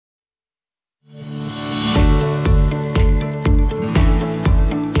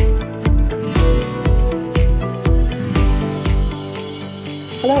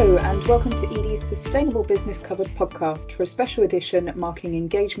Welcome to Edie's Sustainable Business Covered podcast for a special edition marking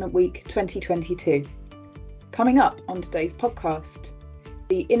Engagement Week 2022. Coming up on today's podcast,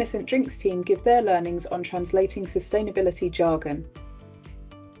 the Innocent Drinks team give their learnings on translating sustainability jargon.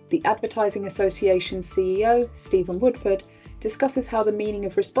 The Advertising Association CEO, Stephen Woodford, discusses how the meaning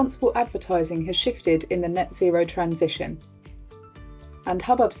of responsible advertising has shifted in the net zero transition. And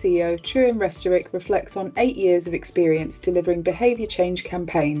Hubbub CEO Turim Restauric reflects on 8 years of experience delivering behaviour change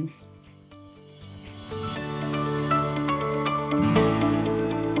campaigns.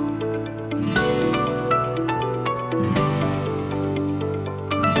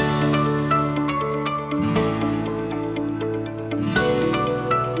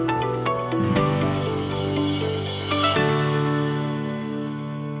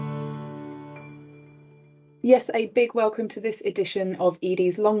 Yes, a big welcome to this edition of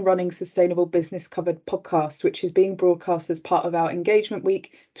Edie's long-running Sustainable Business Covered podcast, which is being broadcast as part of our Engagement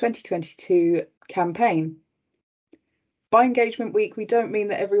Week 2022 campaign. By Engagement Week, we don't mean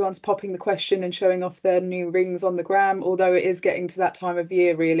that everyone's popping the question and showing off their new rings on the gram, although it is getting to that time of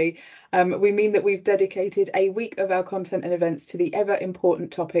year, really. We mean that we've dedicated a week of our content and events to the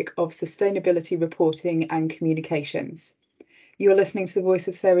ever-important topic of sustainability reporting and communications. You're listening to the voice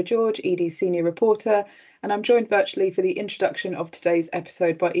of Sarah George, Edie's senior reporter, and I'm joined virtually for the introduction of today's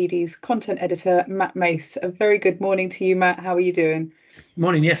episode by Edie's content editor, Matt Mace. A very good morning to you, Matt. How are you doing?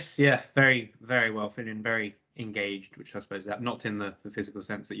 Morning, yes. Yeah, very, very well. Feeling very engaged, which I suppose that not in the physical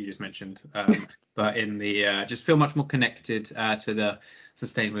sense that you just mentioned, but in the just feel much more connected to the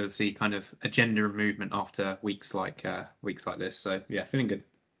sustainability kind of agenda and movement after weeks like this. So yeah, feeling good.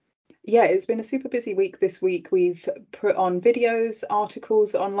 Yeah, it's been a super busy week this week. We've put on videos,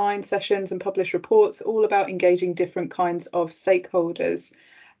 articles, online sessions and published reports all about engaging different kinds of stakeholders.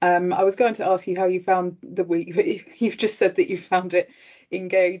 I was going to ask you how you found the week, but you've just said that you found it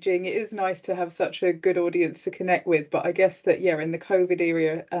engaging. It is nice to have such a good audience to connect with, but I guess that, yeah, in the COVID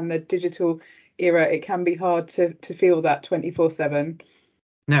era and the digital era, it can be hard to feel that 24/7.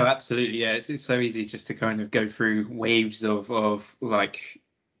 No, absolutely. Yeah, it's so easy just to kind of go through waves of like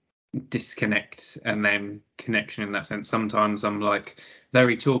disconnect and then connection in that sense. Sometimes I'm like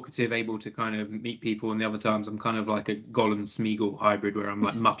very talkative, able to kind of meet people, and the other times I'm kind of like a Gollum Smeagol hybrid where I'm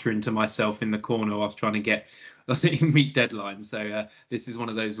like muttering to myself in the corner whilst trying to meet deadlines. So this is one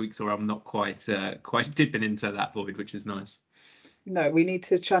of those weeks where I'm not quite dipping into that void, which is nice. No, we need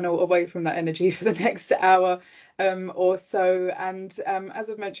to channel away from that energy for the next hour or so. And as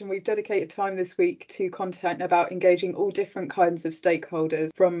I've mentioned, we've dedicated time this week to content about engaging all different kinds of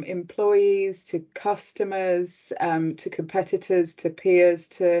stakeholders, from employees to customers, to competitors, to peers,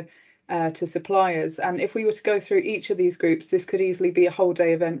 to suppliers. And if we were to go through each of these groups, this could easily be a whole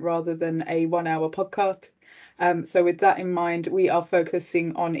day event rather than a 1 hour podcast. So with that in mind, we are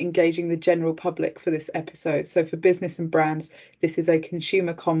focusing on engaging the general public for this episode. So for business and brands, this is a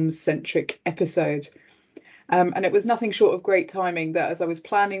consumer comms centric episode. And it was nothing short of great timing that as I was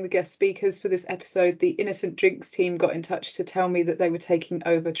planning the guest speakers for this episode, the Innocent Drinks team got in touch to tell me that they were taking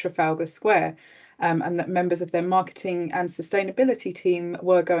over Trafalgar Square. And that members of their marketing and sustainability team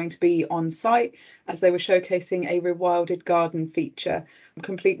were going to be on site as they were showcasing a rewilded garden feature,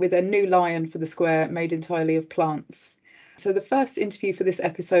 complete with a new lion for the square made entirely of plants. So the first interview for this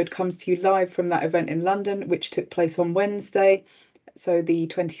episode comes to you live from that event in London, which took place on Wednesday, so the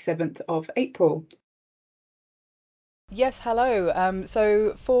 27th of April. Yes, hello.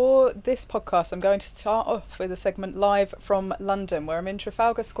 So for this podcast, I'm going to start off with a segment live from London, where I'm in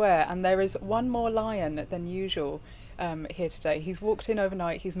Trafalgar Square, and there is one more lion than usual here today. He's walked in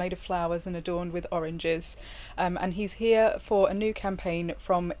overnight, he's made of flowers and adorned with oranges, and he's here for a new campaign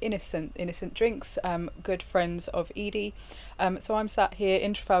from Innocent Drinks, good friends of Edie. So I'm sat here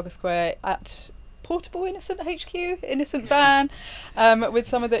in Trafalgar Square at Portable Innocent HQ, Innocent Van, with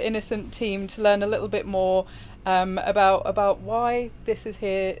some of the Innocent team to learn a little bit more about why this is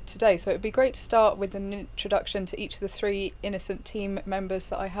here today. So it'd be great to start with an introduction to each of the 3 Innocent team members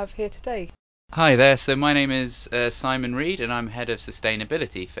that I have here today. Hi there, so my name is Simon Reed and I'm Head of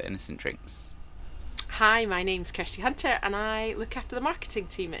Sustainability for Innocent Drinks. Hi, my name's Kirsty Hunter and I look after the marketing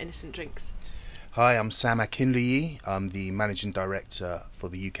team at Innocent Drinks. Hi, I'm Sam Akinleye. I'm the Managing Director for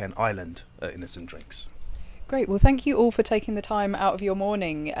the UK and Ireland at Innocent Drinks. Great, well thank you all for taking the time out of your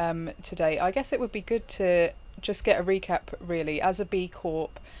morning today. I guess it would be good to just get a recap really as a B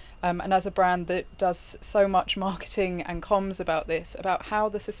Corp and as a brand that does so much marketing and comms about how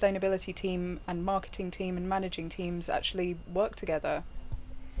the sustainability team and marketing team and managing teams actually work together.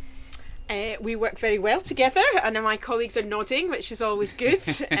 We work very well together, and my colleagues are nodding, which is always good.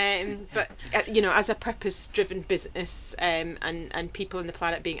 But as a purpose-driven business, and people on the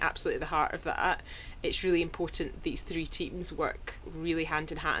planet being absolutely at the heart of that, it's really important these three teams work really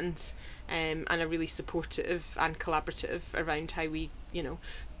hand in hand, and are really supportive and collaborative around how we,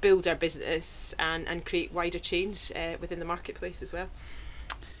 build our business and create wider change within the marketplace as well.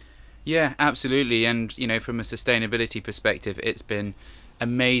 Yeah, absolutely. And from a sustainability perspective, it's been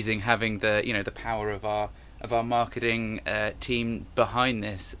amazing having the power of our marketing team behind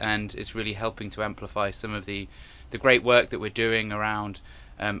this, and it's really helping to amplify some of the great work that we're doing around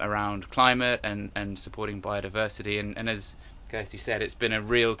climate and supporting biodiversity. And as Kirsty said, it's been a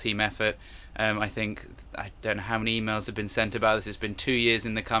real team effort. I think I don't know how many emails have been sent about this. It's been 2 years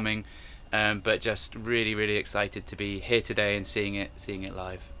in the coming, but just really, really excited to be here today and seeing it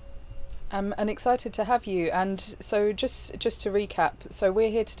live. And excited to have you. And so just to recap, so we're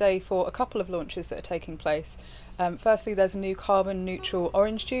here today for a couple of launches that are taking place. Firstly, there's a new carbon neutral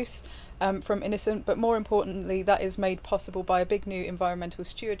orange juice from Innocent, but more importantly, that is made possible by a big new environmental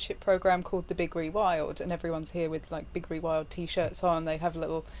stewardship program called the Big Rewild. And everyone's here with like Big Rewild t-shirts on. They have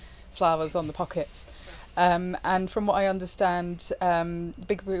little flowers on the pockets. And from what I understand,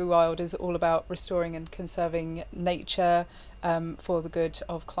 Big Rewild is all about restoring and conserving nature for the good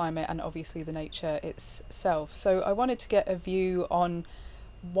of climate and obviously the nature itself. So I wanted to get a view on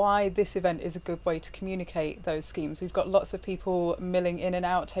why this event is a good way to communicate those schemes. We've got lots of people milling in and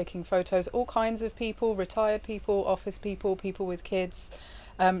out, taking photos, all kinds of people, retired people, office people, people with kids.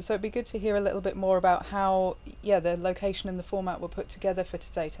 So it'd be good to hear a little bit more about how, the location and the format were put together for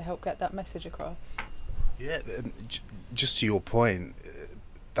today to help get that message across. Yeah, just to your point,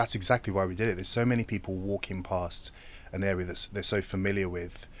 that's exactly why we did it. There's so many people walking past an area that they're so familiar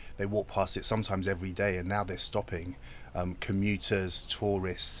with. They walk past it sometimes every day, and now they're stopping. Commuters,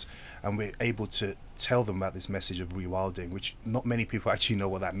 tourists, and we're able to tell them about this message of rewilding, which not many people actually know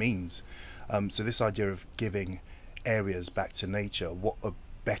what that means. So this idea of giving areas back to nature, what a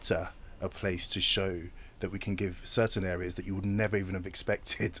better a place to show that we can give certain areas that you would never even have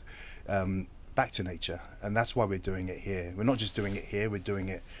expected back to nature. And that's why we're doing it here. We're not just doing it here, we're doing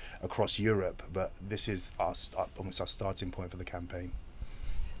it across Europe, but this is almost our starting point for the campaign.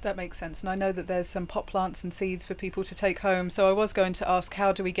 That makes sense. And I know that there's some pot plants and seeds for people to take home. So I was going to ask,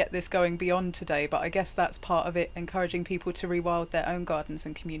 how do we get this going beyond today? But I guess that's part of it, encouraging people to rewild their own gardens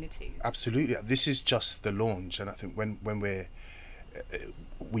and communities. Absolutely. This is just the launch. And I think when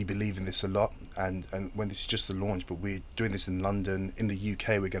we believe in this a lot, and when this is just the launch, but we're doing this in London. In the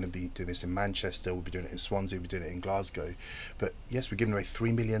UK, we're going to be doing this in Manchester, we'll be doing it in Swansea, we'll be doing it in Glasgow. But yes, we're giving away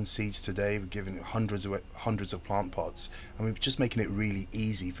 3 million seeds today, we're giving hundreds of plant pots, and we're just making it really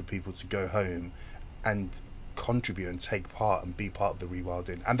easy for people to go home and contribute and take part and be part of the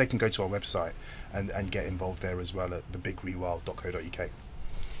rewilding. And they can go to our website and get involved there as well at thebigrewild.co.uk.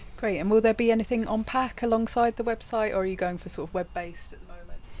 Great. And will there be anything on pack alongside the website, or are you going for sort of web-based at the moment?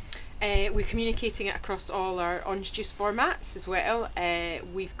 We're communicating it across all our orange juice formats as well.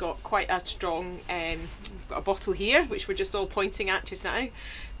 We've got quite a strong, we've got a bottle here, which we're just all pointing at just now.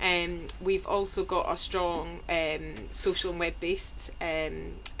 We've also got a strong social and web-based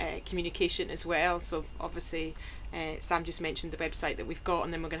communication as well. So obviously, Sam just mentioned the website that we've got,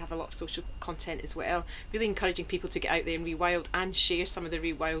 and then we're going to have a lot of social content as well. Really encouraging people to get out there and rewild and share some of the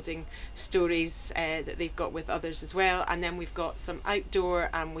rewilding stories that they've got with others as well. And then we've got some outdoor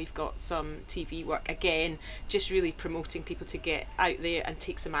and we've got some TV work again, just really promoting people to get out there and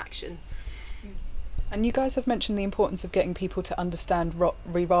take some action. And you guys have mentioned the importance of getting people to understand what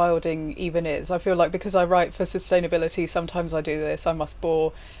rewilding even is. I feel like because I write for sustainability, sometimes I do this. I must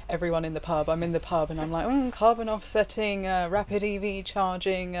bore everyone in the pub. I'm in the pub and I'm like, carbon offsetting, rapid EV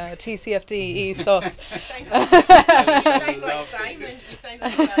charging, TCFD, ESOS. You sound like Simon.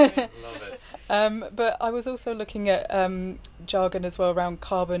 Love it. But I was also looking at jargon as well around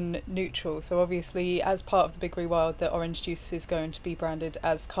carbon neutral. So obviously, as part of the Big Rewild, the orange juice is going to be branded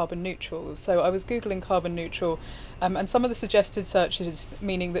as carbon neutral. So I was Googling carbon neutral, and some of the suggested searches,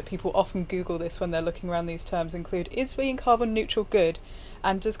 meaning that people often Google this when they're looking around these terms, include, is being carbon neutral good?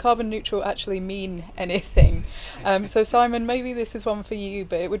 And does carbon neutral actually mean anything? So Simon, maybe this is one for you,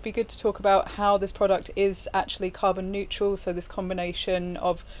 but it would be good to talk about how this product is actually carbon neutral. So this combination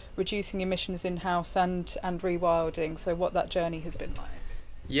of reducing emissions in-house and rewilding. So what that journey has been like.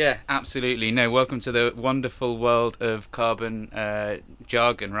 Yeah, absolutely. No, welcome to the wonderful world of carbon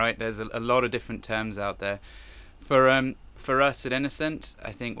jargon, right? There's a lot of different terms out there. For us at Innocent,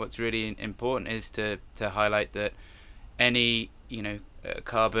 I think what's really important is to highlight that any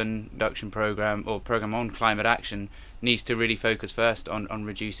carbon reduction program or program on climate action needs to really focus first on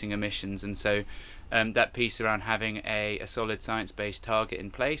reducing emissions. And so that piece around having a solid science-based target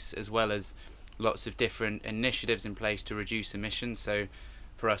in place, as well as lots of different initiatives in place to reduce emissions. So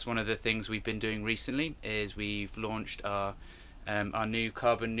for us, one of the things we've been doing recently is we've launched our new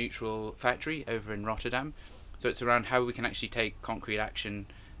carbon neutral factory over in Rotterdam. So it's around how we can actually take concrete action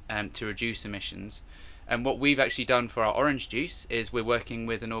to reduce emissions. And what we've actually done for our orange juice is we're working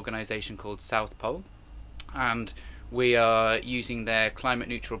with an organisation called South Pole, and we are using their climate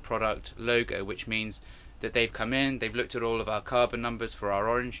neutral product logo, which means that they've come in, they've looked at all of our carbon numbers for our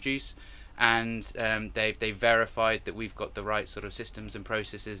orange juice, and they've verified that we've got the right sort of systems and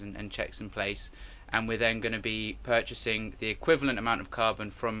processes and checks in place. And we're then going to be purchasing the equivalent amount of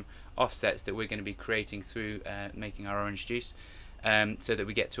carbon from offsets that we're going to be creating through making our orange juice. So that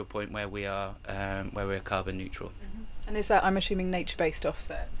we get to a point where we're carbon neutral. Mm-hmm. And is that, I'm assuming, nature-based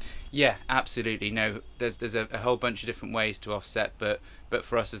offsets? Yeah, absolutely. No, there's a whole bunch of different ways to offset, but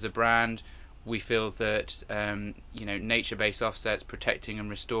for us as a brand, we feel that nature-based offsets, protecting and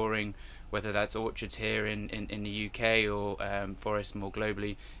restoring, whether that's orchards here in the UK or forests more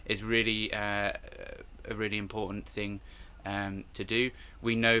globally, is really a really important thing to do.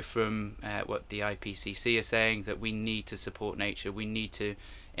 We know from what the IPCC are saying that we need to support nature. We need to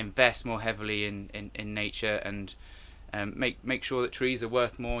invest more heavily in nature and make sure that trees are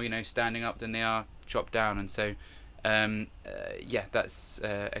worth more, standing up than they are chopped down. And so, that's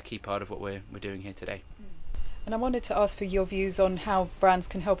a key part of what we're doing here today. And I wanted to ask for your views on how brands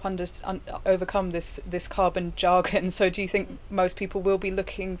can help overcome this carbon jargon. So do you think most people will be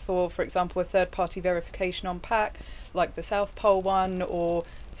looking for example, a third-party verification on pack, like the South Pole one, or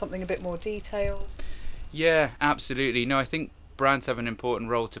something a bit more detailed? Yeah, absolutely. No, I think brands have an important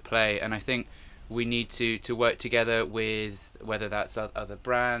role to play, and I think we need to work together with, whether that's other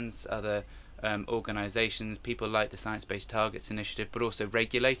brands, other organisations, people like the Science Based Targets Initiative, but also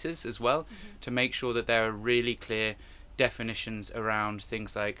regulators as well, to make sure that there are really clear definitions around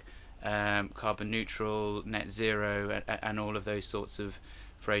things like carbon neutral, net zero, and all of those sorts of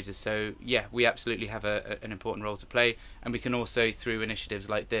phrases. So yeah, we absolutely have an important role to play, and we can also, through initiatives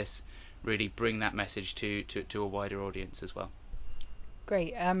like this, really bring that message to a wider audience as well.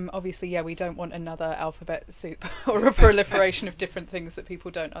 Great. Obviously, yeah, we don't want another alphabet soup or a proliferation of different things that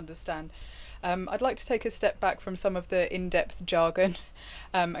people don't understand. I'd like to take a step back from some of the in-depth jargon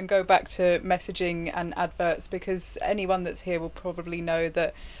and go back to messaging and adverts, because anyone that's here will probably know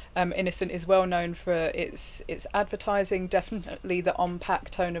that Innocent is well known for its advertising. Definitely the on-pack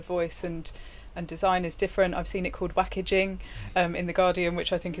tone of voice and design is different. I've seen it called wackaging in The Guardian,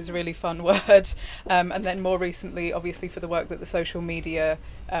 which I think is a really fun word. And then more recently, obviously, for the work that the social media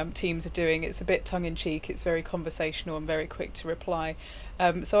teams are doing, it's a bit tongue-in-cheek, it's very conversational and very quick to reply.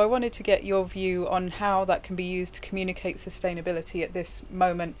 So I wanted to get your view on how that can be used to communicate sustainability at this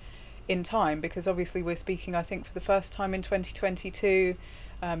moment in time, because obviously we're speaking, I think, for the first time in 2022.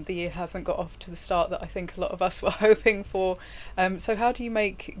 The year hasn't got off to the start that I think a lot of us were hoping for. So how do you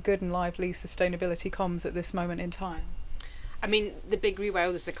make good and lively sustainability comms at this moment in time? I mean, the Big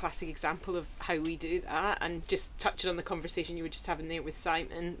Rewild is a classic example of how we do that, and just touching on the conversation you were just having there with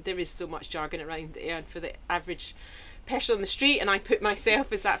Simon, there is so much jargon around there, and for the average person on the street, and I put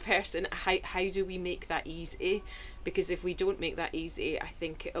myself as that person, how do we make that easy? Because if we don't make that easy, I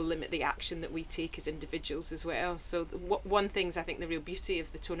think it'll limit the action that we take as individuals as well. So one thing's, I think, the real beauty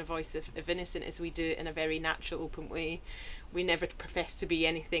of the tone of voice of Innocent is we do it in a very natural, open way. We never profess to be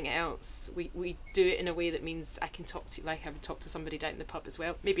anything else. We do it in a way that means I can talk to you like I would talk to somebody down in the pub as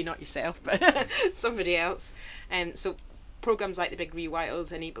well. Maybe not yourself, but somebody else. And so programs like the Big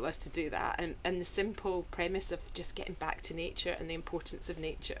Rewilds enable us to do that, and the simple premise of just getting back to nature and the importance of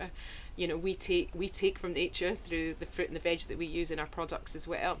nature. We take from nature through the fruit and the veg that we use in our products as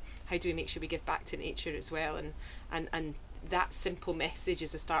well. How do we make sure we give back to nature as well? And that simple message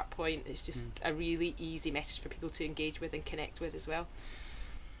as a start point is just a really easy message for people to engage with and connect with as well.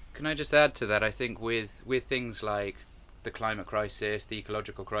 Can I just add to that? I think with things like the climate crisis, the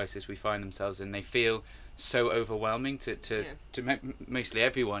ecological crisis we find themselves in, they feel so overwhelming to mostly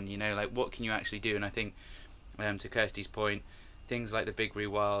everyone. Like, what can you actually do? And I think, to Kirsty's point, things like the Big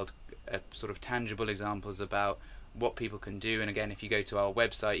Rewild are sort of tangible examples about what people can do. And again, if you go to our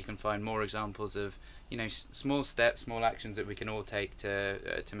website, you can find more examples of small steps, small actions that we can all take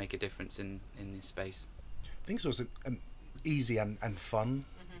to make a difference in this space. I think it's also easy and fun.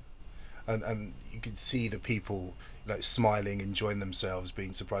 and you could see the people smiling, enjoying themselves,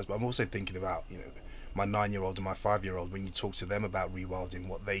 being surprised. But I'm also thinking about my 9-year-old and my 5-year-old. When you talk to them about rewilding,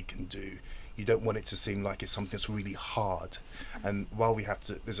 what they can do, you don't want it to seem like it's something that's really hard. And while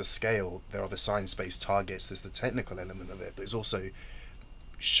there's a scale, there are the science-based targets, there's the technical element of it, but it's also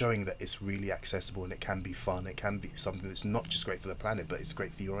showing that it's really accessible and it can be fun. It can be something that's not just great for the planet, but it's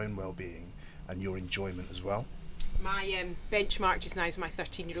great for your own well-being and your enjoyment as well. My benchmark just now is my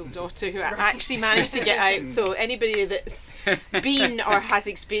 13-year-old daughter, who actually managed to get out. So anybody that's been or has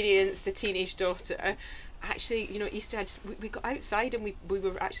experienced a teenage daughter, actually, Easter, we got outside and we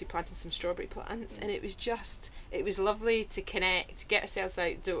were actually planting some strawberry plants, and it was lovely to connect, get ourselves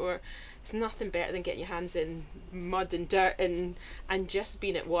outdoor. It's nothing better than getting your hands in mud and dirt and just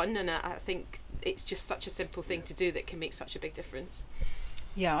being at one. And I think it's just such a simple thing to do that can make such a big difference.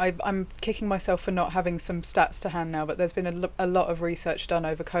 Yeah, I'm kicking myself for not having some stats to hand now, but there's been a lot of research done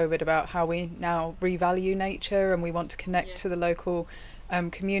over COVID about how we now revalue nature and we want to connect to the local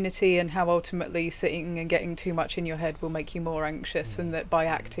community, and how ultimately sitting and getting too much in your head will make you more anxious, and that by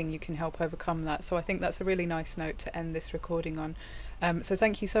acting you can help overcome that. So I think that's a really nice note to end this recording on. So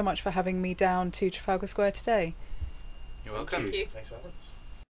thank you so much for having me down to Trafalgar Square today. You're welcome. Thank you. Thanks for having us.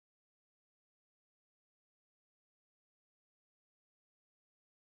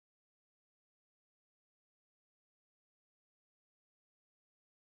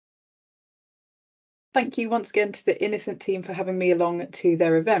 Thank you once again to the Innocent team for having me along to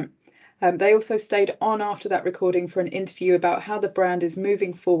their event. They also stayed on after that recording for an interview about how the brand is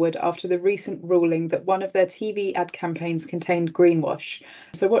moving forward after the recent ruling that one of their TV ad campaigns contained greenwash.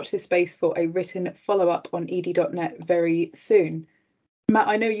 So watch this space for a written follow-up on ed.net very soon. Matt,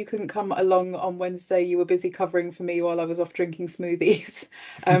 I know you couldn't come along on Wednesday. You were busy covering for me while I was off drinking smoothies.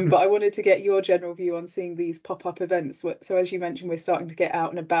 But I wanted to get your general view on seeing these pop-up events. So as you mentioned, we're starting to get out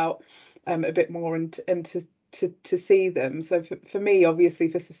and about a bit more and to see them. So for me, obviously,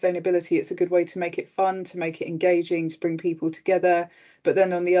 for sustainability, it's a good way to make it fun, to make it engaging, to bring people together. But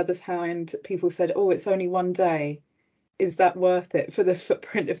then on the other hand, people said, oh, it's only one day. Is that worth it for the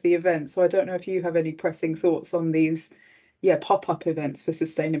footprint of the event? So I don't know if you have any pressing thoughts on these pop-up events for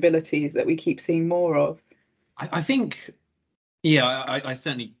sustainability that we keep seeing more of. I think, I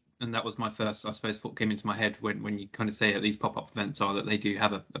certainly, and that was my first, I suppose, thought came into my head when you kind of say that these pop-up events are that they do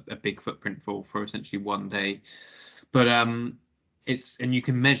have a big footprint for essentially one day. But and you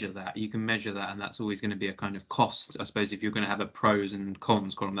can measure that, and that's always going to be a kind of cost. I suppose if you're going to have a pros and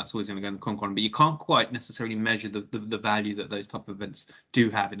cons column, that's always going to go in the con column, but you can't quite necessarily measure the value that those type of events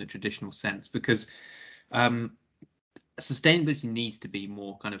do have in a traditional sense, because sustainability needs to be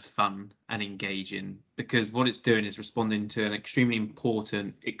more kind of fun and engaging, because what it's doing is responding to an extremely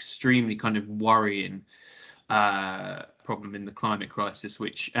important, extremely kind of worrying problem in the climate crisis,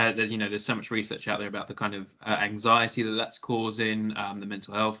 which there's so much research out there about the kind of anxiety that's causing, the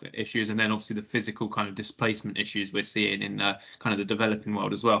mental health issues, and then obviously the physical kind of displacement issues we're seeing in kind of the developing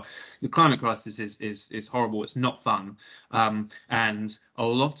world as well. The climate crisis is horrible. It's not fun, and a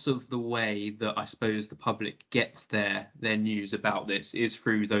lot of the way that I suppose the public gets their news about this is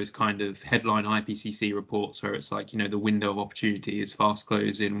through those kind of headline IPCC reports where it's like, the window of opportunity is fast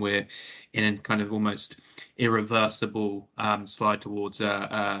closing. We're in a kind of almost irreversible slide towards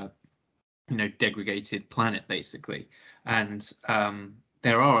a degraded planet, basically. And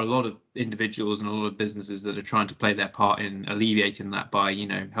there are a lot of individuals and a lot of businesses that are trying to play their part in alleviating that by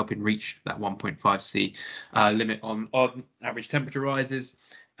helping reach that 1.5C limit on average temperature rises.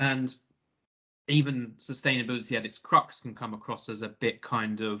 And even sustainability at its crux can come across as a bit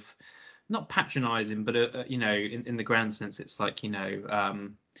kind of not patronizing, but in the grand sense, it's like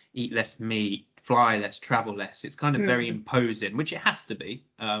eat less meat, fly less, travel less. It's kind of very imposing, which it has to be,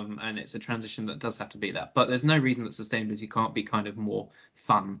 and it's a transition that does have to be that. But there's no reason that sustainability can't be kind of more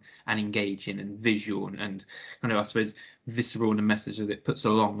fun and engaging and visual and kind of, I suppose, visceral in the message that it puts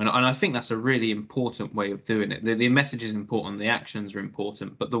along. And I think that's a really important way of doing it. The message is important, the actions are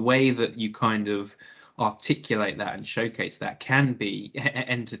important, but the way that you kind of articulate that and showcase that can be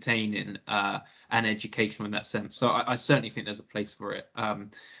entertaining and educational in that sense. So I certainly think there's a place for it,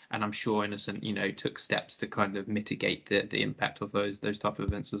 and I'm sure Innocent took steps to kind of mitigate the impact of those type of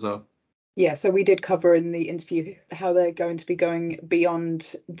events as well. Yeah, so we did cover in the interview how they're going to be going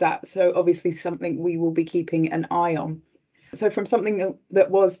beyond that, so obviously something we will be keeping an eye on. So from something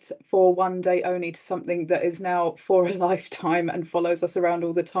that was for one day only to something that is now for a lifetime and follows us around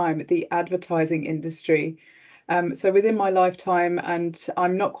all the time, the advertising industry. So within my lifetime, and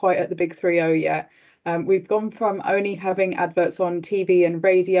I'm not quite at the big 3-0 yet, We've gone from only having adverts on TV and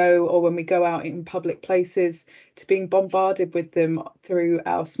radio or when we go out in public places to being bombarded with them through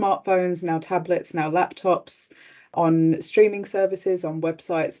our smartphones, now tablets, now laptops, on streaming services, on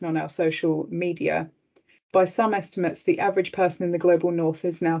websites, and on our social media. By some estimates, the average person in the global north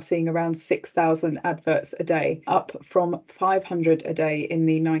is now seeing around 6,000 adverts a day, up from 500 a day in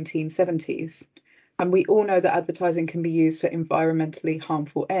the 1970s. And we all know that advertising can be used for environmentally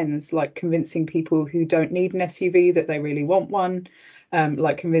harmful ends, like convincing people who don't need an SUV that they really want one,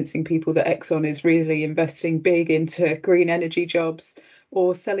 like convincing people that Exxon is really investing big into green energy jobs,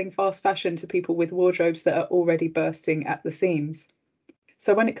 or selling fast fashion to people with wardrobes that are already bursting at the seams.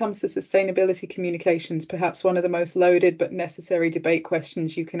 So when it comes to sustainability communications, perhaps one of the most loaded but necessary debate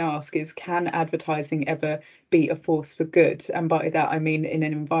questions you can ask is, can advertising ever be a force for good? And by that, I mean in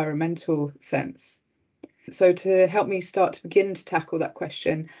an environmental sense. So to help me start to begin to tackle that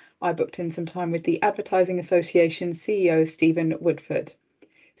question, I booked in some time with the Advertising Association CEO, Stephen Woodford.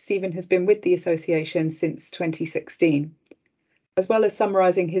 Stephen has been with the association since 2016. As well as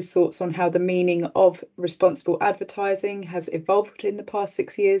summarising his thoughts on how the meaning of responsible advertising has evolved in the past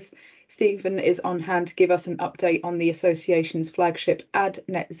 6 years, Stephen is on hand to give us an update on the association's flagship Ad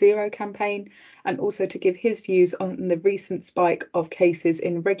Net Zero campaign, and also to give his views on the recent spike of cases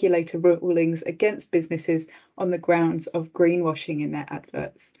in regulator rulings against businesses on the grounds of greenwashing in their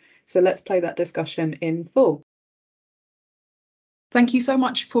adverts. So let's play that discussion in full. Thank you so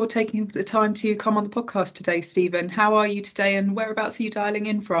much for taking the time to come on the podcast today, Stephen. How are you today and whereabouts are you dialing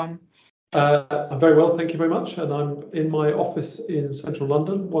in from? I'm very well, thank you very much. And I'm in my office in central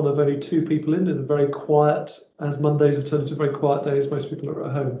London, one of only two people in a very quiet, as Mondays have turned into very quiet days, most people are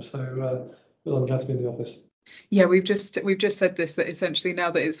at home. So well, I'm glad to be in the office. Yeah, we've just said this, that essentially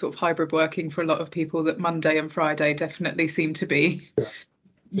now that it's sort of hybrid working for a lot of people, that Monday and Friday definitely seem to be.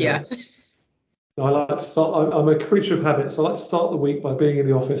 Yeah. I like to start. I'm a creature of habits. I like to start the week by being in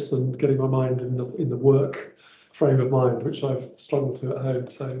the office and getting my mind in the work frame of mind, which I've struggled to at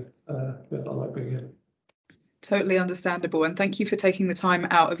home. So yeah, I like being here. Totally understandable, and thank you for taking the time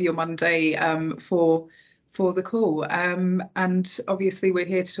out of your Monday for the call. And obviously we're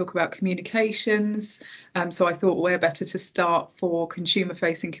here to talk about communications. So I thought where better to start for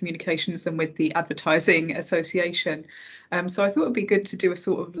consumer-facing communications than with the Advertising Association. So I thought it'd be good to do a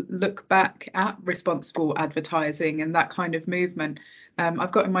sort of look back at responsible advertising and that kind of movement.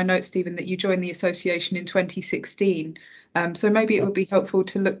 I've got in my notes, Stephen, that you joined the association in 2016. So maybe it would be helpful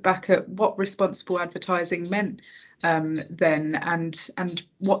to look back at what responsible advertising meant then and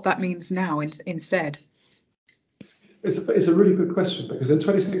what that means now instead. It's a really good question, because in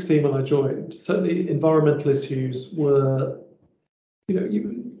 2016 when I joined, certainly environmental issues were,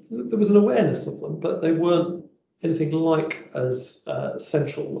 there was an awareness of them, but they weren't anything like as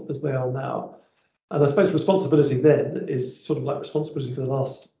central as they are now. And I suppose responsibility then is sort of like responsibility for the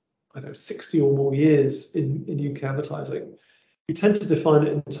last, 60 or more years in UK advertising. We tend to define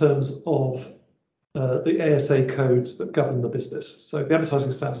it in terms of the ASA codes that govern the business. So the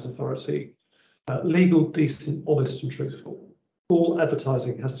Advertising Standards Authority, legal, decent, honest and truthful. All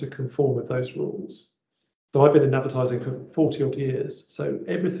advertising has to conform with those rules. So I've been in advertising for 40 odd years. So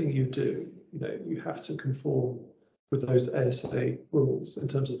everything you do, you have to conform with those ASA rules in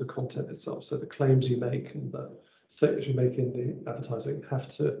terms of the content itself. So the claims you make and the statements you make in the advertising have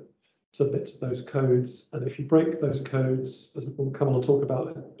to submit to those codes. And if you break those codes, as we'll come on and talk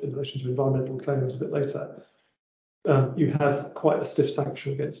about in relation to environmental claims a bit later, you have quite a stiff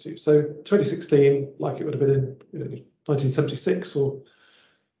sanction against you. So 2016, like it would have been in 1976, or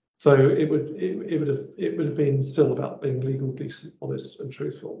so it would have been still about being legal, decent, honest, and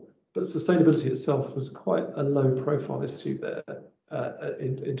truthful. But sustainability itself was quite a low-profile issue there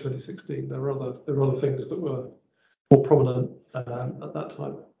in 2016. There were other things that were more prominent at that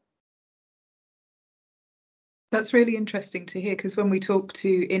time. That's really interesting to hear, because when we talk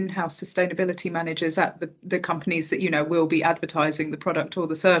to in-house sustainability managers at the companies that will be advertising the product or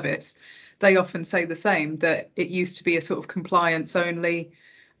the service, they often say the same, that it used to be a sort of compliance only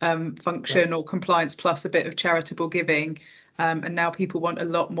function, or compliance plus a bit of charitable giving, and now people want a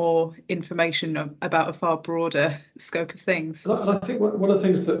lot more information about a far broader scope of things. And I think one of the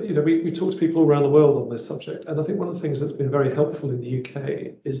things that we talk to people around the world on this subject, and I think one of the things that's been very helpful in the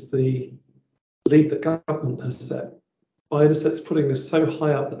UK is the lead that government has set. By in a sense putting this so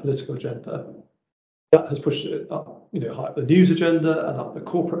high up the political agenda, that has pushed it up, high up the news agenda and up the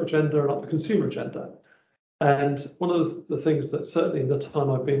corporate agenda and up the consumer agenda. And one of the things that certainly in the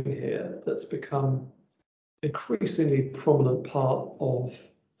time I've been here that's become increasingly prominent part of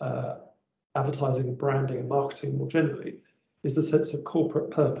advertising, branding and marketing more generally is the sense of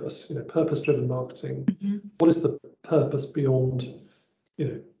corporate purpose, purpose-driven marketing. Mm-hmm. What is the purpose beyond,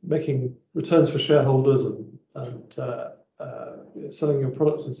 making returns for shareholders and selling your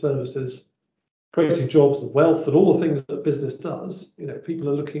products and services, creating jobs and wealth and all the things that business does? People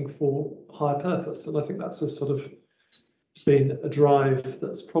are looking for higher purpose. And I think that's a sort of been a drive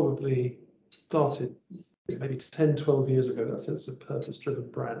that's probably started maybe 10, 12 years ago, that sense of purpose-driven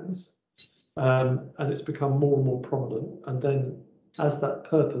brands. And it's become more and more prominent. And then as that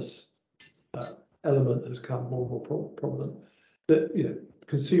purpose element has come more and more prominent, that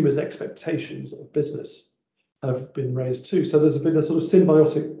consumers' expectations of business have been raised too. So there's been a sort of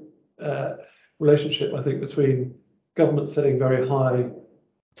symbiotic relationship, I think, between government setting very high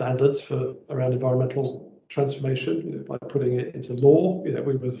standards around environmental transformation, by putting it into law. We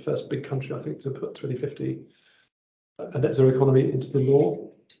were the first big country, I think, to put 2050 a net zero economy into the law.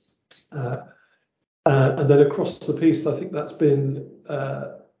 And then across the piece, I think that's been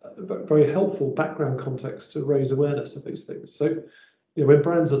a very helpful background context to raise awareness of these things. So, when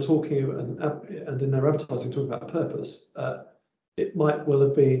brands are talking and in their advertising talking about purpose, it might well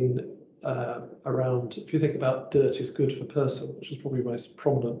have been around, if you think about Dirt is Good for Person, which is probably the most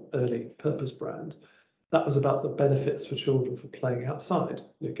prominent early purpose brand, that was about the benefits for children for playing outside,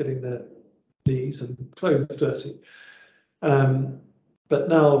 getting their knees and clothes dirty. But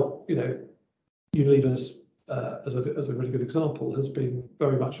now, Unilever's, as a really good example, has been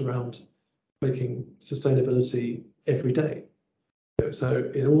very much around making sustainability every day. So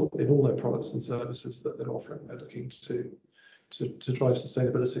in all their products and services that they're offering, they're looking to drive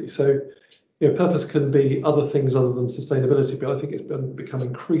sustainability. So, purpose can be other things other than sustainability, but I think it's become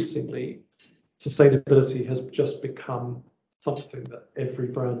increasingly, sustainability has just become something that every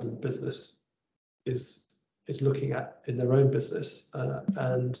brand and business is looking at in their own business,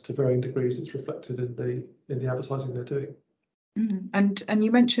 and to varying degrees it's reflected in the advertising they're doing. And you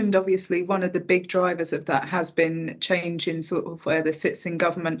mentioned, obviously, one of the big drivers of that has been change in sort of where this sits in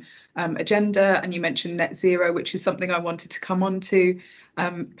government agenda, and you mentioned net zero, which is something I wanted to come on to.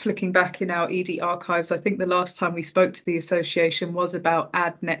 Flicking back in our ED archives, I think the last time we spoke to the association was about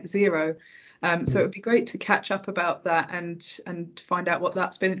Ad Net Zero. So it would be great to catch up about that and find out what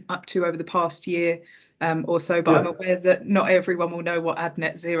that's been up to over the past year or so. But I'm aware that not everyone will know what Ad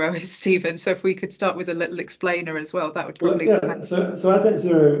Net Zero is, Stephen. So if we could start with a little explainer as well, that would probably be helpful. So Ad Net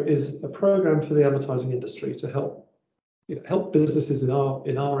Zero is a program for the advertising industry to help businesses in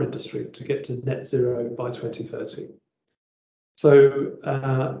our industry to get to net zero by 2030. So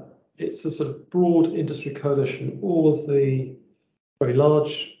it's a sort of broad industry coalition, all of the very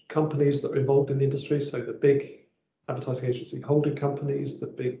large companies that are involved in the industry, so the big advertising agency holding companies, the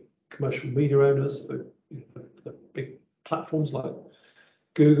big commercial media owners, the big platforms like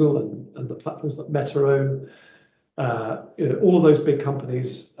Google and the platforms that Meta own, all of those big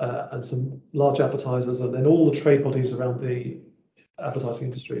companies and some large advertisers, and then all the trade bodies around the advertising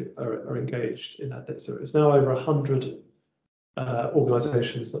industry are engaged in that net zero. There's now over 100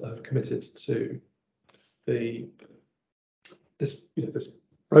 organisations that have committed to this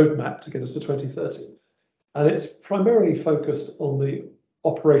roadmap to get us to 2030, and it's primarily focused on the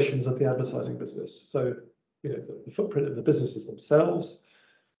operations of the advertising business. So, the footprint of the businesses themselves,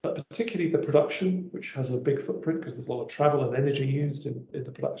 but particularly the production, which has a big footprint because there's a lot of travel and energy used in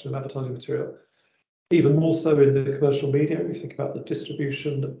the production of advertising material. Even more so in the commercial media, we think about the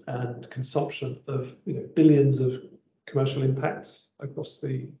distribution and consumption of billions of commercial impacts across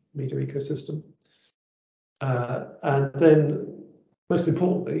the media ecosystem. And then, most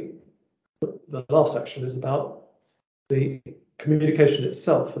importantly, the last action is about the communication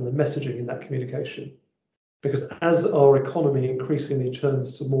itself and the messaging in that communication. Because as our economy increasingly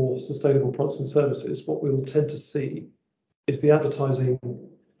turns to more sustainable products and services, what we will tend to see is the advertising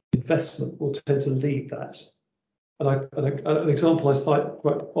investment will tend to lead that. And an example I cite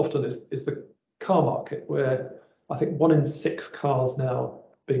quite often is the car market, where I think 1 in 6 cars now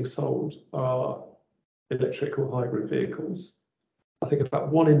being sold are electric or hybrid vehicles. I think about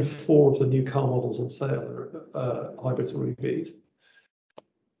 1 in 4 of the new car models on sale are hybrids or EVs.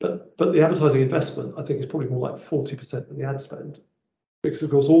 But the advertising investment, I think, is probably more like 40% of the ad spend, because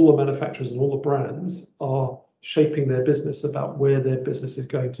of course all the manufacturers and all the brands are shaping their business about where their business is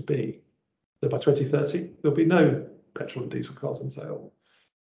going to be. So by 2030, there'll be no petrol and diesel cars on sale.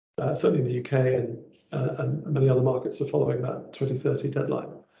 Certainly in the UK and many other markets are following that 2030 deadline.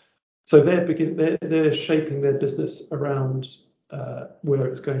 So they're shaping their business around where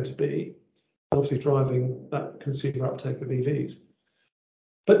it's going to be, and obviously driving that consumer uptake of EVs.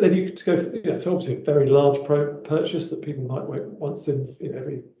 But then you go, it's obviously a very large purchase that people might make once in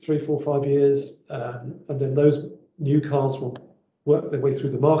every 3, 4, 5 years, and then those new cars will work their way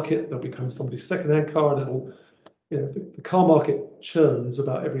through the market. They'll become somebody's second-hand car, and it'll, the car market churns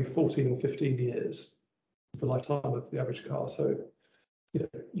about every 14 or 15 years. It's the lifetime of the average car. So,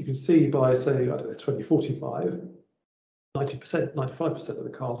 you can see by, say, I don't know, 2045, 90%, 95% of the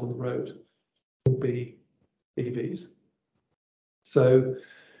cars on the road will be EVs. So,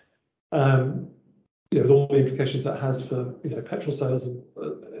 with all the implications that has for petrol sales and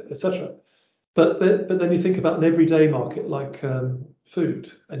etc. But then you think about an everyday market like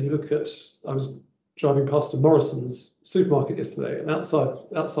food, and you look at. I was driving past a Morrison's supermarket yesterday, and outside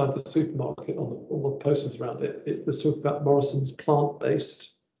the supermarket, on all the posters around it, it was talking about Morrison's plant-based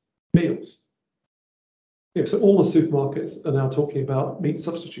meals. So all the supermarkets are now talking about meat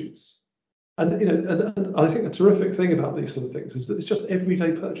substitutes. And and I think a terrific thing about these sort of things is that it's just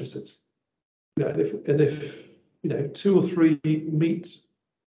everyday purchases. And if 2 or 3 meat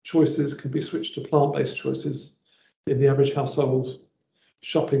choices can be switched to plant-based choices in the average household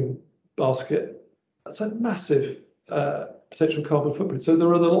shopping basket, that's a massive potential carbon footprint. So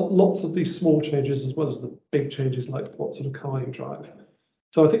there are lots of these small changes as well as the big changes, like what sort of car you drive.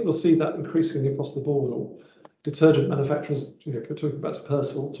 So I think we'll see that increasingly across the board. Or detergent manufacturers, talking about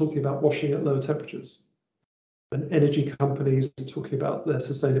Persil, talking about washing at lower temperatures, and energy companies talking about their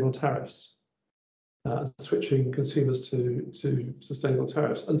sustainable tariffs, and switching consumers to sustainable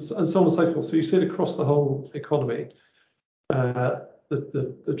tariffs, and so on and so forth. So you see it across the whole economy, the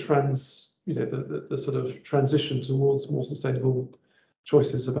sort of transition towards more sustainable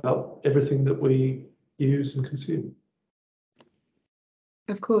choices about everything that we use and consume.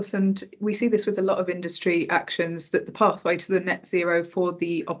 Of course, and we see this with a lot of industry actions, that the pathway to the net zero for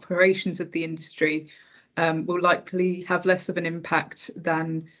the operations of the industry will likely have less of an impact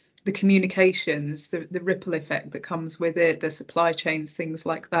than the communications, the ripple effect that comes with it, the supply chains, things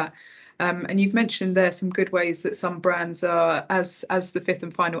like that. And you've mentioned there some good ways that some brands are, as the fifth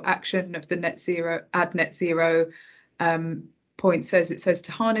and final action of the net zero point says, it says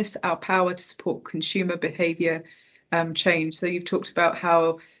to harness our power to support consumer behaviour change. So you've talked about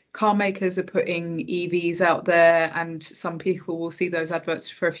how car makers are putting EVs out there, and some people will see those adverts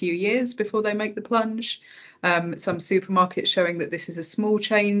for a few years before they make the plunge. Some supermarkets showing that this is a small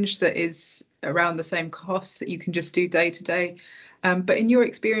change that is around the same cost that you can just do day to day. But in your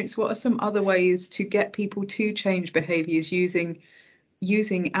experience, what are some other ways to get people to change behaviours using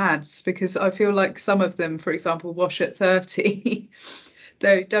ads? Because I feel like some of them, for example, wash at 30,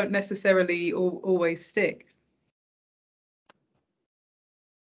 they don't necessarily always stick.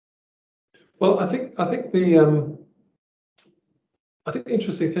 Well, I think the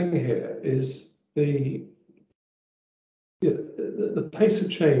interesting thing here is the pace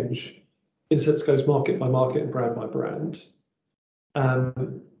of change, in a sense, goes market by market and brand by brand,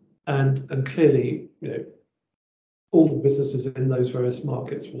 and clearly, all the businesses in those various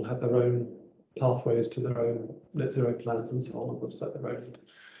markets will have their own pathways to their own net zero plans and so on, and will set their own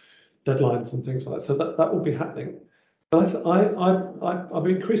deadlines and things like that. So that will be happening. But I'm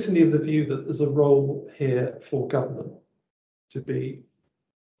increasingly of the view that there's a role here for government to be,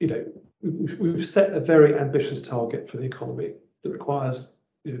 we've set a very ambitious target for the economy that requires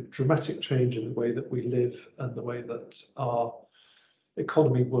dramatic change in the way that we live and the way that our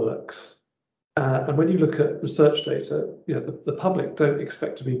economy works. And when you look at research data, the public don't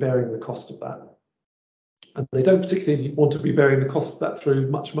expect to be bearing the cost of that. And they don't particularly want to be bearing the cost of that through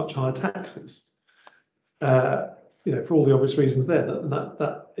much, much higher taxes. For all the obvious reasons there,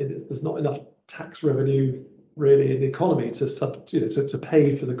 there's not enough tax revenue really in the economy to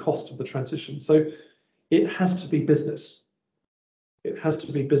pay for the cost of the transition. So it has to be business. It has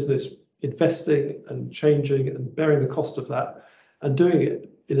to be business investing and changing and bearing the cost of that, and doing it,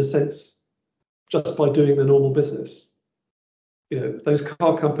 in a sense, just by doing the normal business. Those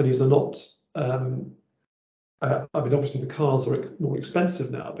car companies are not. Obviously the cars are more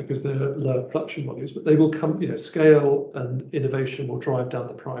expensive now because they're lower production volumes, but they will come. Scale and innovation will drive down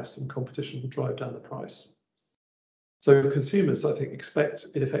the price, and competition will drive down the price. So consumers, I think, expect,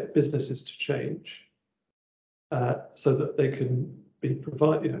 in effect, businesses to change, so that they can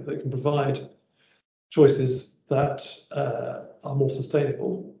provide choices that are more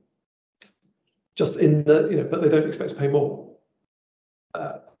sustainable. But they don't expect to pay more.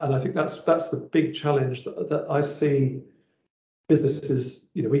 And I think that's the big challenge that I see businesses.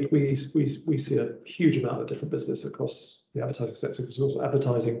 We see a huge amount of different business across the advertising sector, because also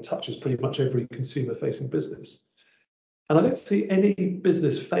advertising touches pretty much every consumer-facing business. And I don't see any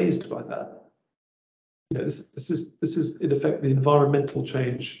business phased by that. This is in effect the environmental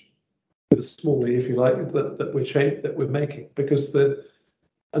change, with a small e, if you like, that we're making, because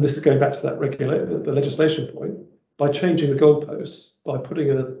and this is going back to that the legislation point. by changing the goalposts, by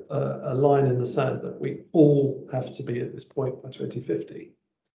putting a line in the sand that we all have to be at this point by 2050,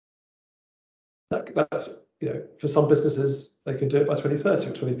 that's, for some businesses, they can do it by 2030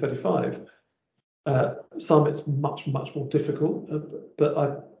 or 2035. Some it's much more difficult,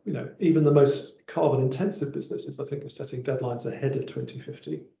 but even the most carbon intensive businesses, I think, are setting deadlines ahead of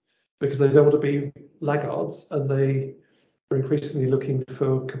 2050 because they don't want to be laggards, and they are increasingly looking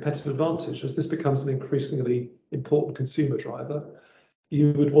for competitive advantage. As this becomes an increasingly important consumer driver,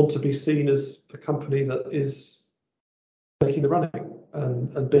 you would want to be seen as a company that is making the running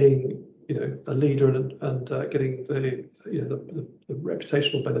and being a leader and getting the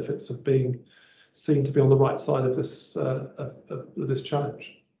reputational benefits of being seen to be on the right side of this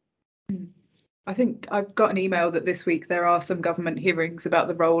challenge. I think I've got an email that this week there are some government hearings about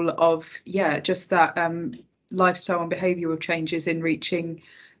the role of just that lifestyle and behavioural changes in reaching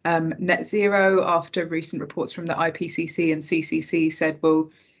net zero, after recent reports from the IPCC and CCC said,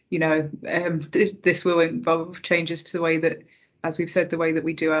 well, this will involve changes to the way that, as we've said, the way that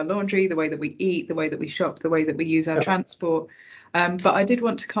we do our laundry, the way that we eat, the way that we shop, the way that we use our transport. But I did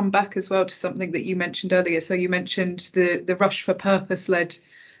want to come back as well to something that you mentioned earlier. So you mentioned the rush for purpose-led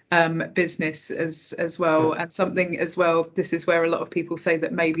business as well, and something as well, this is where a lot of people say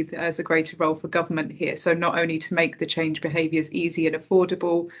that maybe there's a greater role for government here. So not only to make the change behaviours easy and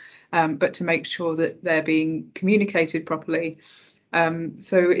affordable, but to make sure that they're being communicated properly.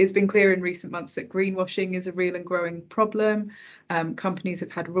 So it's been clear in recent months that greenwashing is a real and growing problem. Companies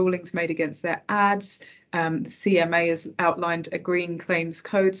have had rulings made against their ads. The CMA has outlined a green claims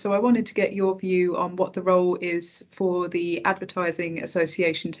code. So I wanted to get your view on what the role is for the Advertising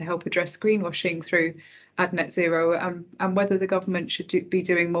Association to help address greenwashing through Ad Net Zero, and whether the government should be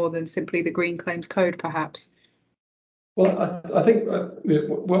doing more than simply the green claims code, perhaps. Well, I think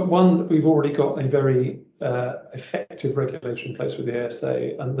one, we've already got a very effective regulation in place with the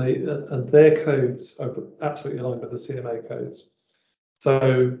ASA, and their codes are absolutely aligned with the CMA codes.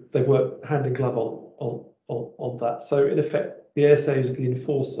 So they work hand in glove on that. So in effect, the ASA is the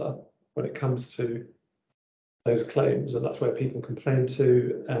enforcer when it comes to those claims, and that's where people complain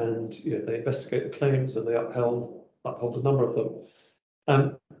to, and they investigate the claims and they uphold a number of them.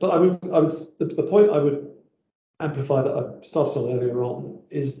 But the point I would amplify that I started on earlier on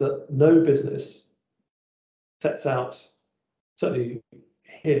is that no business sets out, certainly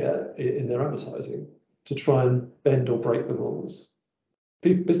here in their advertising, to try and bend or break the rules.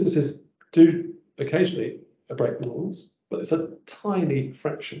 Businesses do occasionally break the rules, but it's a tiny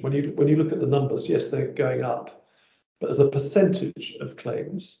fraction. When you look at the numbers, yes, they're going up, but as a percentage of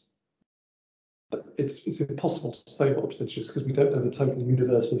claims, it's impossible to say what the percentage is because we don't know the total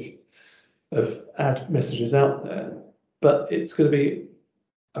universe of ad messages out there, but it's going to be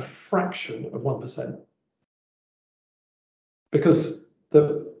a fraction of 1%. Because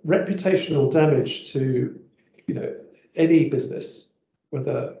the reputational damage to any business,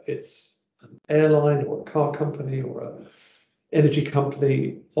 whether it's an airline or a car company or an energy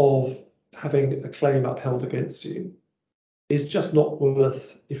company, of having a claim upheld against you is just not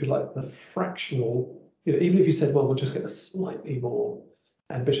worth, if you like, the fractional, even if you said, well, we'll just get a slightly more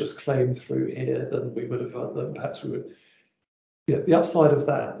ambitious claim through here than we would have, than perhaps we would. The upside of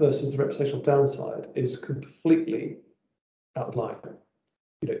that versus the reputational downside is completely out of line.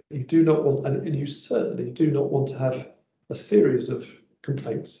 You do not want, and you certainly do not want to have a series of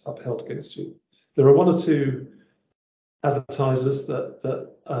complaints upheld against you. There are one or two advertisers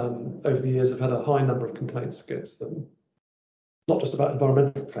that over the years have had a high number of complaints against them, not just about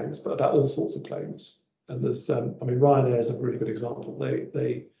environmental claims, but about all sorts of claims. And there's, Ryanair is a really good example.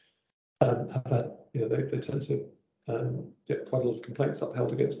 They have had, they tend to get quite a lot of complaints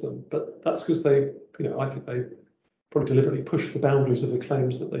upheld against them, but that's because they, I think they probably deliberately push the boundaries of the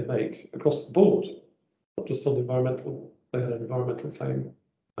claims that they make across the board, not just on the environmental. They had an environmental claim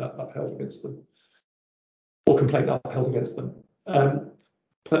upheld against them, or complaint upheld against them.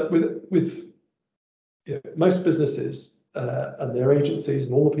 But with most businesses and their agencies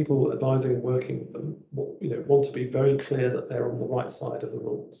and all the people advising and working with them, want to be very clear that they're on the right side of the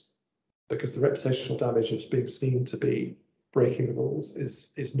rules, because the reputational damage of being seen to be breaking the rules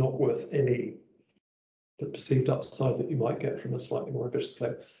is not worth any the perceived upside that you might get from a slightly more ambitious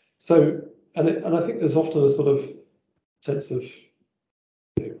claim. So, and I think there's often a sort of sense of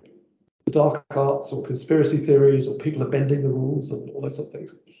the dark arts or conspiracy theories, or people are bending the rules and all those sort of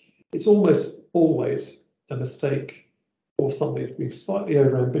things. It's almost always a mistake, or somebody being slightly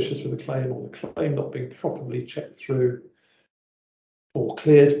overambitious with a claim, or the claim not being properly checked through or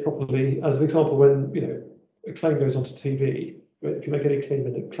cleared properly. As an example, when a claim goes onto TV, if you make any claim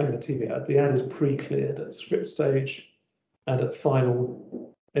in a TV ad, the ad is pre-cleared at script stage and at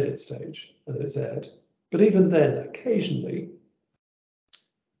final edit stage, and then it's aired. But even then, occasionally,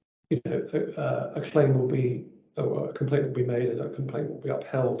 a claim will be, or a complaint will be made, and a complaint will be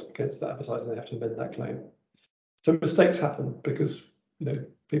upheld against the advertiser. They have to amend that claim. So mistakes happen because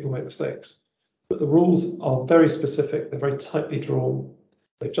people make mistakes. But the rules are very specific. They're very tightly drawn.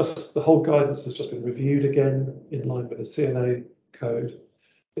 The whole guidance has just been reviewed again in line with the CMA code.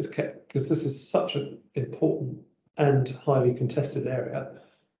 It's kept, because this is such an important and highly contested area.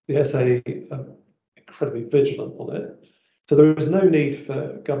 The SA are incredibly vigilant on it. So there is no need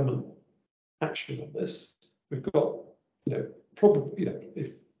for government action on this. We've got, probably,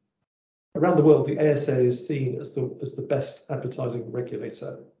 if around the world, the ASA is seen as the best advertising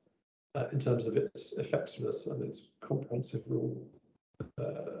regulator in terms of its effectiveness and its comprehensive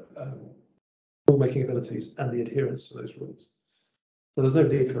rule-making abilities and the adherence to those rules. So there's no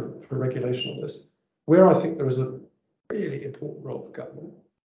need for regulation on this. Where I think there is a really important role for government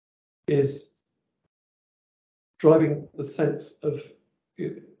is driving the sense of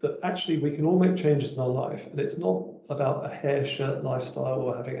that actually we can all make changes in our life, and it's not about a hair shirt lifestyle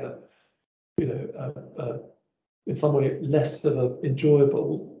or having in some way less of an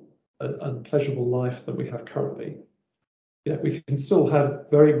enjoyable and pleasurable life than we have currently. We can still have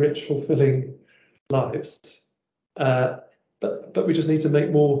very rich, fulfilling lives, but we just need to make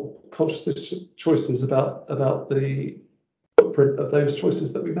more conscious choices about the footprint of those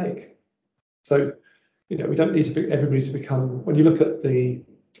choices that we make. So, we don't need everybody to become. When you look at the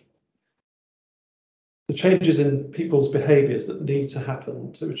changes in people's behaviours that need to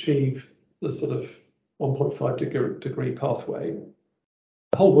happen to achieve the sort of 1.5 degree pathway,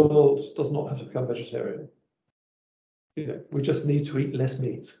 the whole world does not have to become vegetarian. We just need to eat less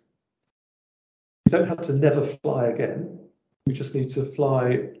meat. We don't have to never fly again. We just need to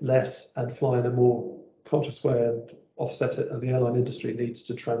fly less and fly in a more conscious way and offset it. And the airline industry needs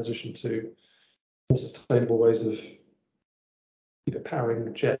to transition to more sustainable ways of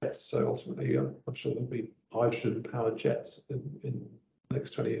powering jets. So ultimately, I'm sure there'll be hydrogen-powered jets in the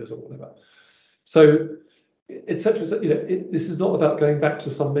next 20 years or whatever. So, etc. This is not about going back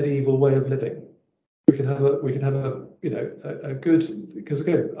to some medieval way of living. We can have a good, because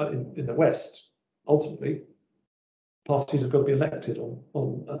again, in the West, ultimately, parties have got to be elected and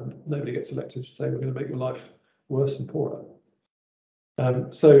nobody gets elected to say we're going to make your life worse and poorer.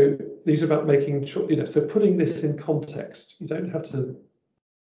 So these are about making, so putting this in context. You don't have to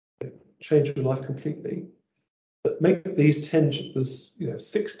change your life completely, but make these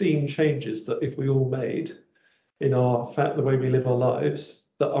 16 changes that if we all made in the way we live our lives,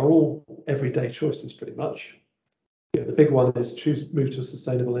 that are all everyday choices pretty much. The big one is move to a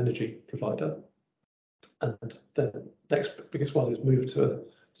sustainable energy provider. And then the next biggest one is move to a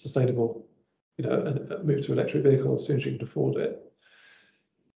sustainable, move to electric vehicle as soon as you can afford it.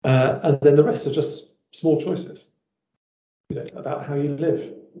 And then the rest are just small choices, about how you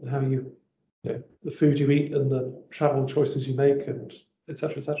live and how you, the food you eat and the travel choices you make, and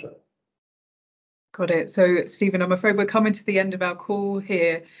etc. etc. Got it. So, Stephen, I'm afraid we're coming to the end of our call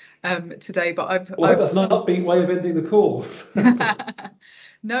here today, but I've that's not an upbeat way of ending the call.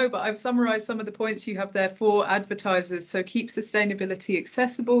 No, but I've summarised some of the points you have there for advertisers. So keep sustainability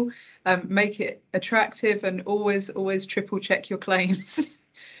accessible, make it attractive, and always triple check your claims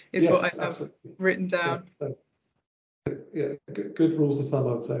is what I have written down. Yeah, good rules of thumb,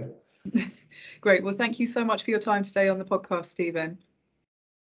 I would say. Great. Well, thank you so much for your time today on the podcast, Stephen.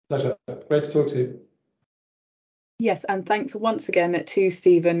 Pleasure. Great to talk to you. Yes, and thanks once again to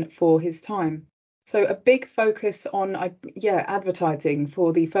Stephen for his time. So a big focus on advertising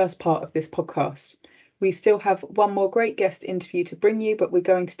for the first part of this podcast. We still have one more great guest interview to bring you, but we're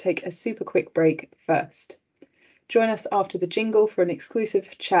going to take a super quick break first. Join us after the jingle for an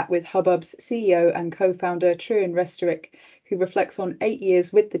exclusive chat with Hubbub's CEO and co-founder Tryon Restorick, who reflects on 8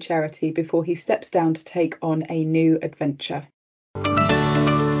 years with the charity before he steps down to take on a new adventure.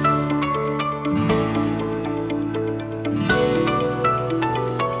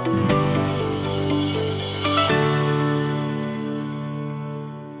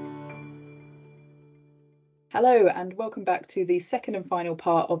 Hello and welcome back to the second and final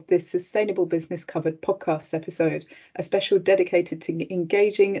part of this Sustainable Business Covered podcast episode, a special dedicated to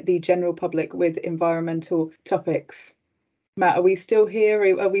engaging the general public with environmental topics. Matt, are we still here?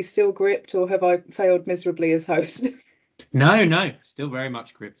 Are we still gripped, or have I failed miserably as host? No, still very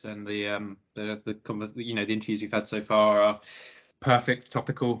much gripped, and the interviews we've had so far are perfect,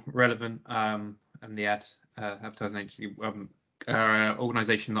 topical, relevant, and the advertising agency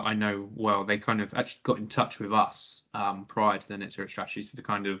organisation that I know well. They kind of actually got in touch with us prior to the net zero strategy, so to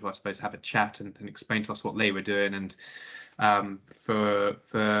kind of, I suppose, have a chat and explain to us what they were doing. And for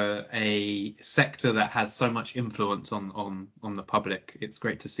a sector that has so much influence on the public, it's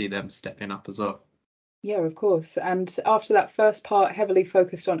great to see them stepping up as well. Yeah, of course. And after that first part, heavily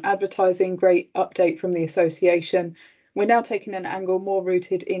focused on advertising, great update from the association, we're now taking an angle more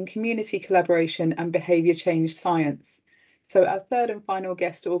rooted in community collaboration and behaviour change science. So our third and final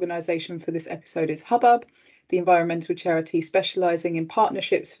guest organisation for this episode is Hubbub, the environmental charity specialising in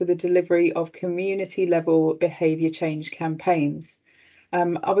partnerships for the delivery of community-level behaviour change campaigns.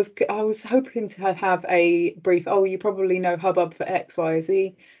 I was hoping to have a brief, you probably know Hubbub for X, Y,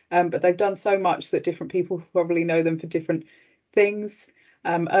 Z, but they've done so much that different people probably know them for different things.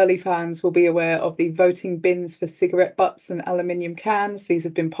 Early fans will be aware of the voting bins for cigarette butts and aluminium cans. These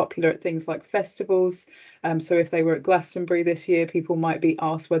have been popular at things like festivals. So if they were at Glastonbury this year, people might be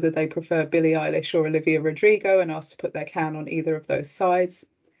asked whether they prefer Billie Eilish or Olivia Rodrigo and asked to put their can on either of those sides.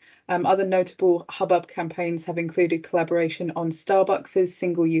 Other notable Hubbub campaigns have included collaboration on Starbucks'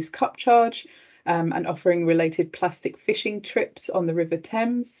 single-use cup charge and offering related plastic fishing trips on the River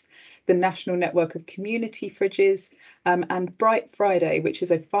Thames, the National Network of Community Fridges, and Bright Friday, which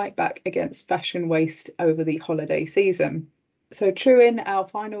is a fight back against fashion waste over the holiday season. So Trewin, our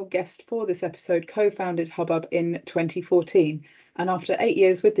final guest for this episode, co-founded Hubbub in 2014, and after 8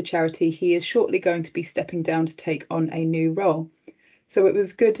 years with the charity, he is shortly going to be stepping down to take on a new role. So it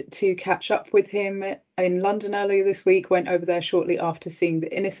was good to catch up with him in London earlier this week, went over there shortly after seeing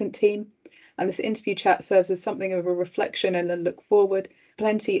The Innocent Team. And this interview chat serves as something of a reflection and a look forward.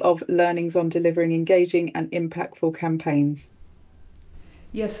 Plenty of learnings on delivering engaging and impactful campaigns.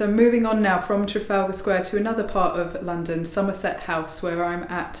 Yes, so moving on now from Trafalgar Square to another part of London, Somerset House, where I'm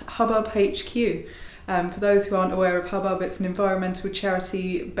at Hubbub HQ. For those who aren't aware of Hubbub, it's an environmental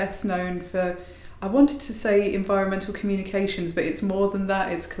charity best known for, I wanted to say environmental communications, but it's more than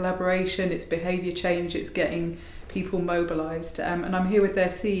that. It's collaboration, it's behaviour change, it's getting people mobilised. And I'm here with their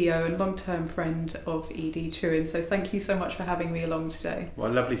CEO and long-term friend of ED, Trewin. So thank you so much for having me along today.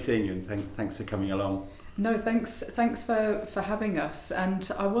 Well, lovely seeing you, and thanks for coming along. No, thanks for having us. And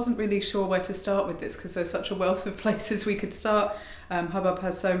I wasn't really sure where to start with this because there's such a wealth of places we could start. Hubbub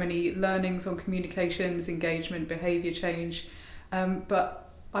has so many learnings on communications, engagement, behaviour change.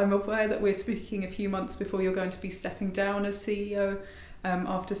 But I'm aware that we're speaking a few months before you're going to be stepping down as CEO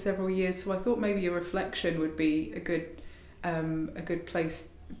after several years. So I thought maybe a reflection would be a good place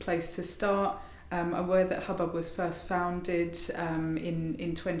to start. I'm aware that Hubbub was first founded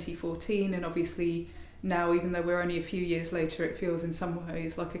in 2014, and obviously now, even though we're only a few years later, it feels in some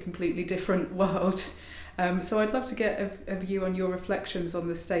ways like a completely different world. So I'd love to get a view on your reflections on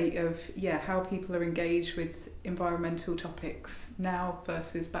the state of how people are engaged with environmental topics now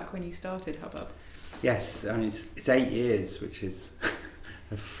versus back when you started Hubbub. Yes, I mean it's 8 years, which is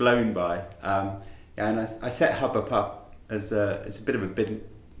have flown by. And I set Hubbub up as a bit of a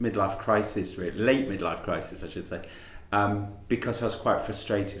midlife crisis, really, late midlife crisis, I should say, because I was quite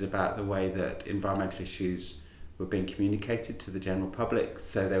frustrated about the way that environmental issues were being communicated to the general public.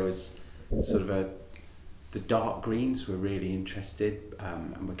 So there was sort of the dark greens were really interested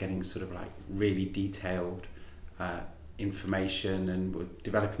and were getting sort of like really detailed information, and were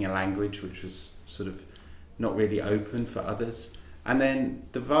developing a language which was sort of not really open for others. And then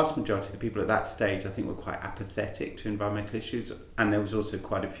the vast majority of the people at that stage, I think, were quite apathetic to environmental issues, and there was also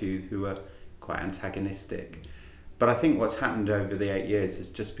quite a few who were quite antagonistic. But I think what's happened over the 8 years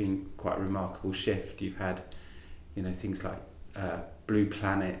has just been quite a remarkable shift. You've had, things like Blue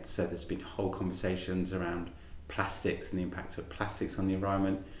Planet, so there's been whole conversations around plastics and the impact of plastics on the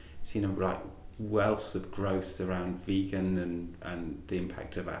environment. You've seen wealth of growth around vegan and the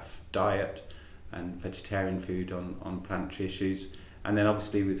impact of our diet and vegetarian food on planetary issues. And then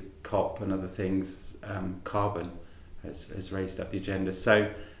obviously with COP and other things, carbon has raised up the agenda.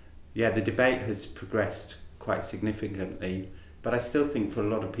 So the debate has progressed quite significantly, but I still think for a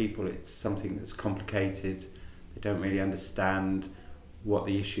lot of people it's something that's complicated. They don't really understand what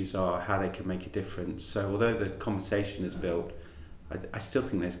the issues are, how they can make a difference. So although the conversation is built, I still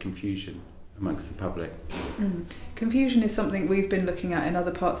think there's confusion amongst the public. Confusion is something we've been looking at in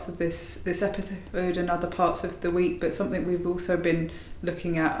other parts of this episode and other parts of the week, but something we've also been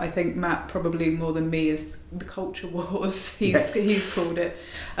looking at, I think Matt probably more than me, is the culture wars, he's called it.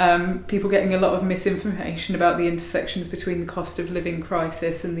 People getting a lot of misinformation about the intersections between the cost of living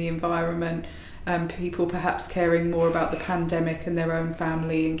crisis and the environment. People perhaps caring more about the pandemic and their own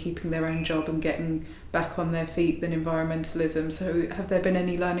family and keeping their own job and getting back on their feet than environmentalism. So have there been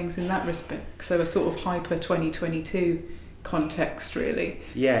any learnings in that respect? So a sort of hyper 2022 context, really.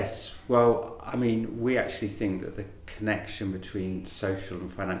 Yes, well, I mean, we actually think that the connection between social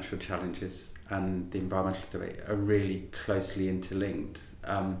and financial challenges and the environmental debate are really closely interlinked.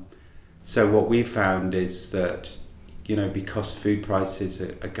 So what we've found is that, you know, because food prices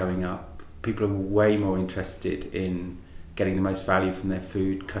are going up, people are way more interested in getting the most value from their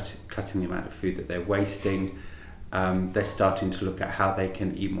food, cutting the amount of food that they're wasting. They're starting to look at how they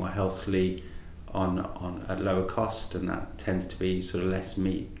can eat more healthily on at lower cost, and that tends to be sort of less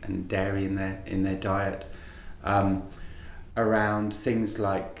meat and dairy in their diet. Around things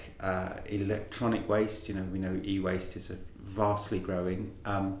like electronic waste, you know, we know e-waste is vastly growing,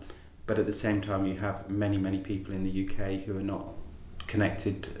 but at the same time you have many people in the UK who are not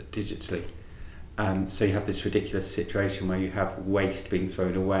connected digitally. So you have this ridiculous situation where you have waste being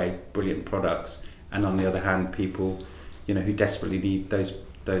thrown away, brilliant products, and on the other hand, people, you know, who desperately need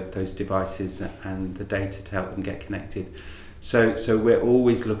those devices and the data to help them get connected. So we're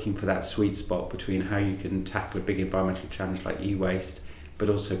always looking for that sweet spot between how you can tackle a big environmental challenge like e-waste, but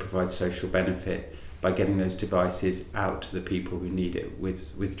also provide social benefit by getting those devices out to the people who need it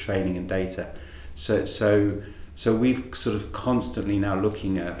with training and data. So we've sort of constantly now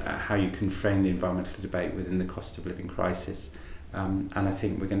looking at how you can frame the environmental debate within the cost of living crisis. And I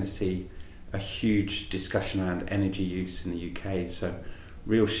think we're going to see a huge discussion around energy use in the UK. So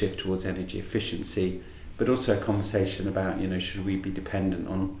real shift towards energy efficiency, but also a conversation about, you know, should we be dependent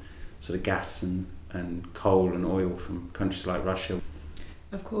on sort of gas and coal and oil from countries like Russia?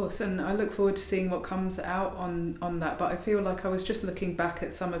 Of course, and I look forward to seeing what comes out on that. But I feel like I was just looking back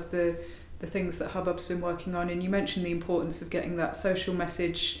at some of the things that Hubbub's been working on, and you mentioned the importance of getting that social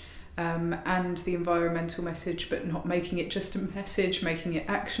message and the environmental message, but not making it just a message, making it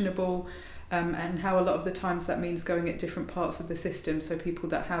actionable. And how a lot of the times that means going at different parts of the system, so people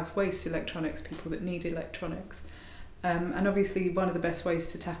that have waste electronics, people that need electronics. And obviously one of the best ways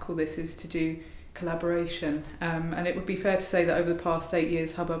to tackle this is to do collaboration. And it would be fair to say that over the past 8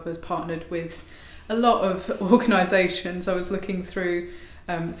 years, Hubbub has partnered with a lot of organisations. I was looking through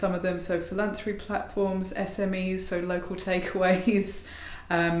some of them, so philanthropy platforms, SMEs, so local takeaways,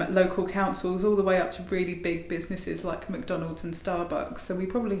 local councils, all the way up to really big businesses like McDonald's and Starbucks. So we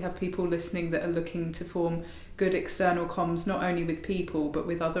probably have people listening that are looking to form good external comms, not only with people, but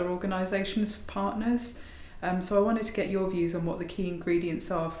with other organisations, partners. So I wanted to get your views on what the key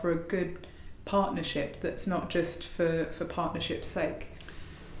ingredients are for a good partnership that's not just for partnership's sake.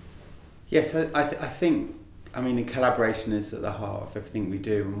 Yes, I think, I mean, collaboration is at the heart of everything we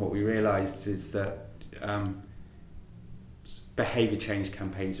do, and what we realised is that behaviour change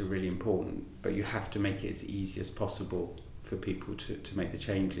campaigns are really important, but you have to make it as easy as possible for people to make the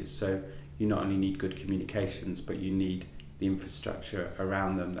changes. So you not only need good communications, but you need the infrastructure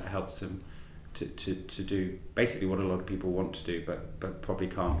around them that helps them to do basically what a lot of people want to do, but probably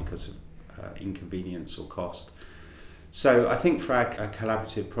can't because of inconvenience or cost. So I think for our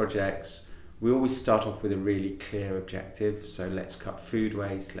collaborative projects, we always start off with a really clear objective. So let's cut food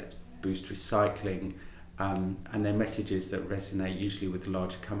waste, let's boost recycling, and they're messages that resonate usually with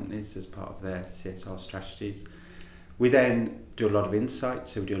larger companies as part of their CSR strategies. We then do a lot of insight,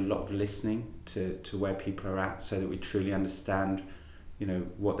 so we do a lot of listening to where people are at, so that we truly understand, you know,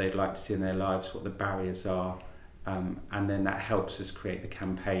 what they'd like to see in their lives, what the barriers are, and then that helps us create the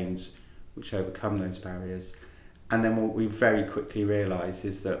campaigns which overcome those barriers. And then what we very quickly realise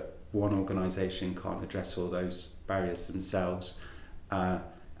is that one organisation can't address all those barriers themselves,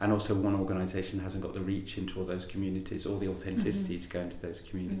 and also one organisation hasn't got the reach into all those communities or the authenticity to go into those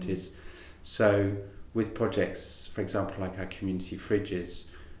communities. So with projects, for example, like our community fridges,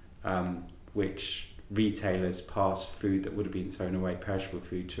 which retailers pass food that would have been thrown away, perishable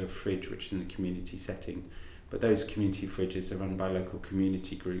food, to a fridge which is in a community setting. But those community fridges are run by local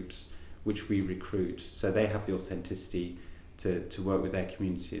community groups which we recruit, so they have the authenticity to work with their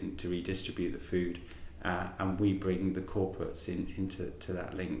community and to redistribute the food, and we bring the corporates into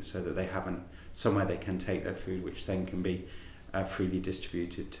that link, so that they have somewhere they can take their food, which then can be freely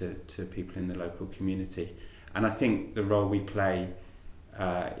distributed to people in the local community. And I think the role we play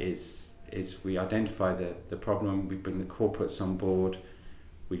is we identify the problem, we bring the corporates on board,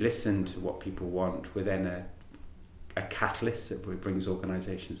 we listen to what people want, we're then a catalyst that brings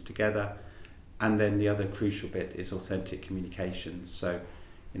organisations together. And then the other crucial bit is authentic communication. So,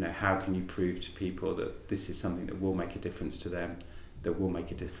 you know, how can you prove to people that this is something that will make a difference to them, that will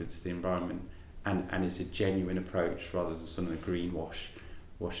make a difference to the environment, and is a genuine approach rather than sort of a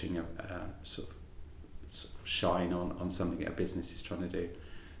greenwashing a sort of shine on something that a business is trying to do.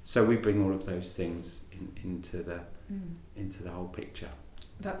 So we bring all of those things into the whole picture.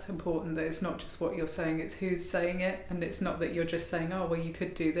 That's important, that it's not just what you're saying, it's who's saying it, and it's not that you're just saying, oh well, you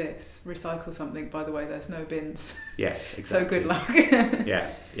could do this, recycle something, by the way there's no bins. Yes, exactly. So good luck.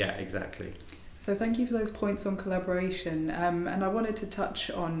 yeah, exactly. So thank you for those points on collaboration, and I wanted to touch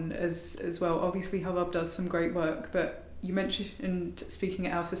on as well, obviously Hubbub does some great work, but you mentioned, speaking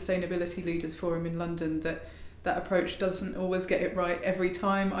at our Sustainability Leaders Forum in London, that approach doesn't always get it right every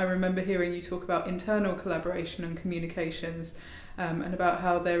time. I remember hearing you talk about internal collaboration and communications, and about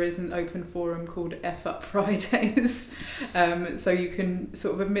how there is an open forum called F Up Fridays, so you can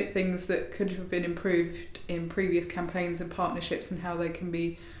sort of admit things that could have been improved in previous campaigns and partnerships and how they can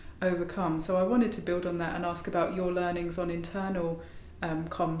be overcome. So I wanted to build on that and ask about your learnings on internal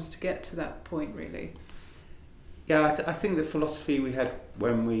comms to get to that point, really. Yeah, I think the philosophy we had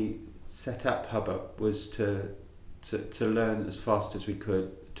when we set up Hubbub was to learn as fast as we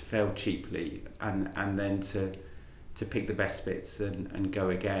could, to fail cheaply, and then to pick the best bits and go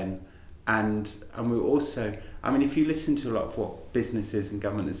again. And we also, I mean, if you listen to a lot of what businesses and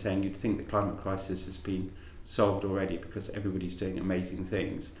government are saying, you'd think the climate crisis has been solved already because everybody's doing amazing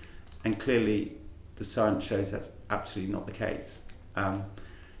things. And clearly the science shows that's absolutely not the case.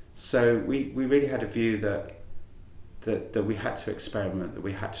 So we really had a view that we had to experiment, that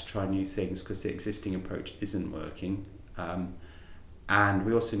we had to try new things because the existing approach isn't working. And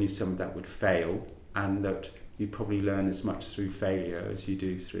we also knew some of that would fail, and that you probably learn as much through failure as you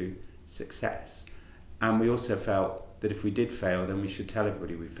do through success. And we also felt that if we did fail, then we should tell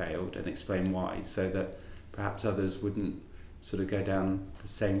everybody we failed and explain why, so that perhaps others wouldn't sort of go down the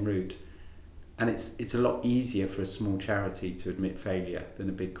same route. And it's a lot easier for a small charity to admit failure than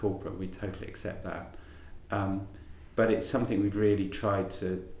a big corporate. We totally accept that. But it's something we've really tried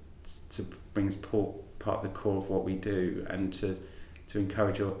to bring as part of the core of what we do, and to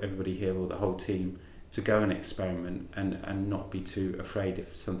encourage everybody here, or the whole team, to go and experiment and not be too afraid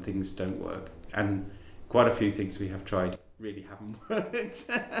if some things don't work. And quite a few things we have tried really haven't worked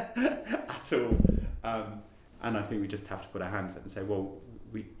at all. And I think we just have to put our hands up and say, well,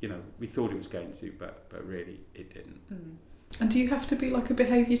 we thought it was going to, but really it didn't. And do you have to be like a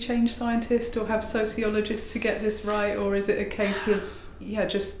behaviour change scientist or have sociologists to get this right, or is it a case of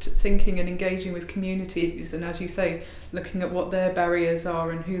just thinking and engaging with communities, and as you say, looking at what their barriers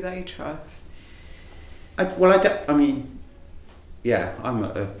are and who they trust? I'm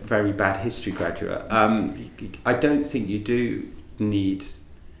a very bad history graduate. I don't think you do need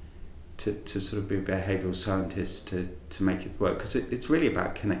to sort of be a behavioural scientist to make it work, because it's really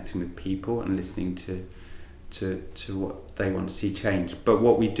about connecting with people and listening to what they want to see change. But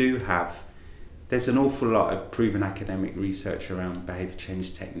what we do have, there's an awful lot of proven academic research around behaviour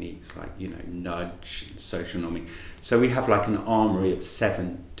change techniques, like nudge and social norming. So we have like an armoury of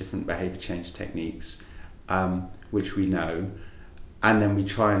 7 different behaviour change techniques, which we know, and then we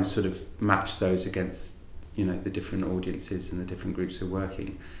try and sort of match those against the different audiences and the different groups who are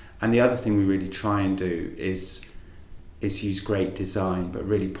working. And the other thing we really try and do is use great design, but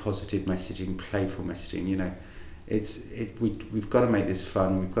really positive messaging, playful messaging. We've got to make this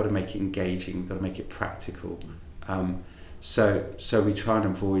fun, we've got to make it engaging, we've got to make it practical. So we try and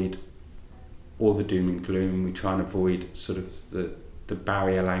avoid all the doom and gloom. We try and avoid sort of the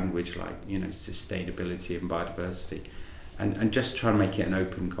barrier language, like sustainability and biodiversity, and just try and make it an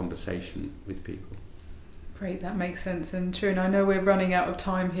open conversation with people. Great, that makes sense. And Trinh, I know we're running out of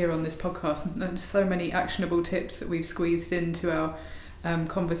time here on this podcast, and so many actionable tips that we've squeezed into our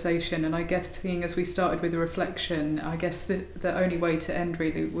conversation. And I guess, seeing as we started with a reflection, I guess the only way to end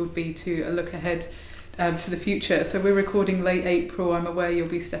really would be to look ahead to the future. So we're recording late April. I'm aware you'll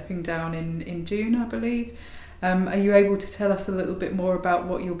be stepping down in June, I believe. Are you able to tell us a little bit more about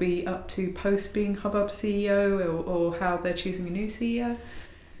what you'll be up to post being Hubbub CEO, or how they're choosing a new CEO?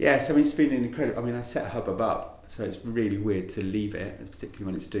 Yes, it's been an incredible. I set Hubbub up, so it's really weird to leave it, particularly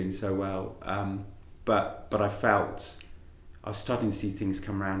when it's doing so well. But I felt I was starting to see things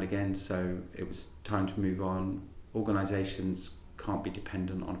come around again, so it was time to move on. Organisations can't be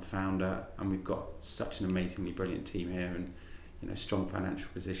dependent on a founder, and we've got such an amazingly brilliant team here, and strong financial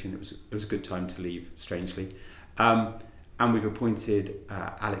position. It was a good time to leave, strangely. And we've appointed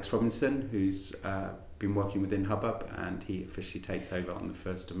Alex Robinson, who's been working within Hubbub, and he officially takes over on the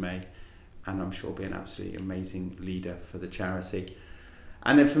 1st of May, and I'm sure will be an absolutely amazing leader for the charity.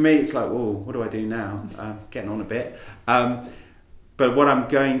 And then for me, it's like, oh, what do I do now? Getting on a bit. But what I'm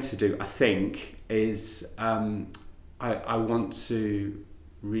going to do, I think, is I want to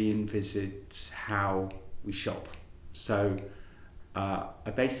re-envisage how we shop. So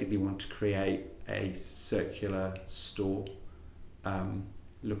I basically want to create a circular store,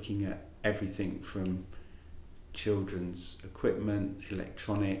 looking at everything from children's equipment,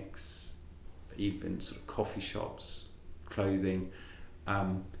 electronics, even sort of coffee shops, clothing,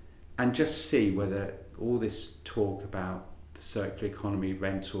 and just see whether all this talk about the circular economy,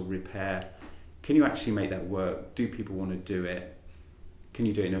 rental, repair, can you actually make that work? Do people want to do it? Can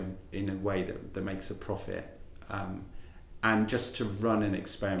you do it in a way that makes a profit? And just to run an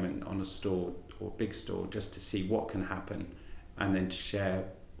experiment on a store or a big store, just to see what can happen, and then to share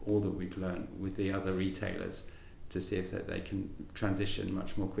all that we've learned with the other retailers to see if they can transition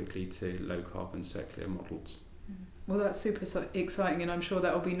much more quickly to low carbon circular models. Well, that's super exciting, and I'm sure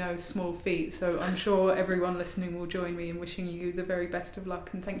that will be no small feat. So I'm sure everyone listening will join me in wishing you the very best of luck.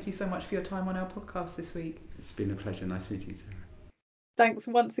 And thank you so much for your time on our podcast this week. It's been a pleasure. Nice meeting you, Sarah. Thanks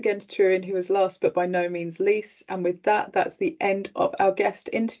once again to Trewin, who was last but by no means least. And with that, that's the end of our guest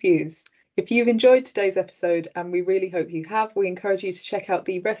interviews. If you've enjoyed today's episode, and we really hope you have, we encourage you to check out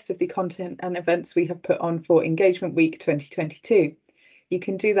the rest of the content and events we have put on for Engagement Week 2022. You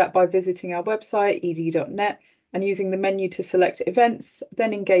can do that by visiting our website, ed.net, and using the menu to select events,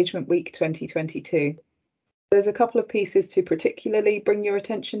 then Engagement Week 2022. There's a couple of pieces to particularly bring your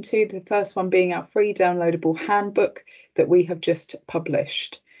attention to, the first one being our free downloadable handbook that we have just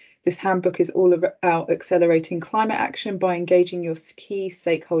published. This handbook is all about accelerating climate action by engaging your key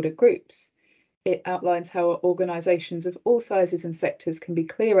stakeholder groups. It outlines how organisations of all sizes and sectors can be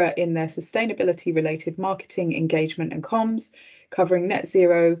clearer in their sustainability-related marketing, engagement and comms, covering net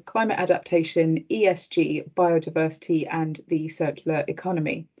zero, climate adaptation, ESG, biodiversity and the circular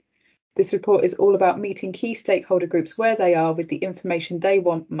economy. This report is all about meeting key stakeholder groups where they are with the information they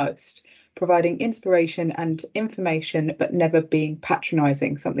want most, providing inspiration and information, but never being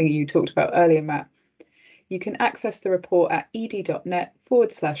patronising, something you talked about earlier, Matt. You can access the report at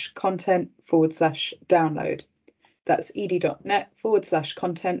ed.net/content/download. That's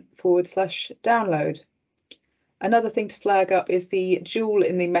ed.net/content/download. Another thing to flag up is the jewel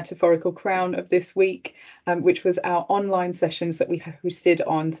in the metaphorical crown of this week, which was our online sessions that we hosted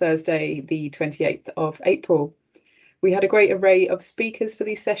on Thursday, the 28th of April. We had a great array of speakers for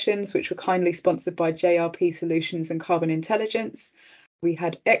these sessions, which were kindly sponsored by JRP Solutions and Carbon Intelligence. We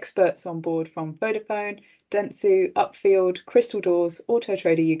had experts on board from Vodafone, Dentsu, Upfield, Crystal Doors, Auto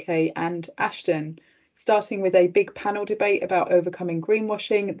Trader UK and Ashton. Starting with a big panel debate about overcoming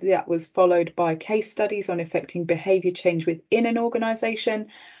greenwashing that was followed by case studies on affecting behaviour change within an organisation,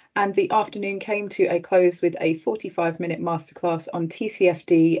 and the afternoon came to a close with a 45-minute masterclass on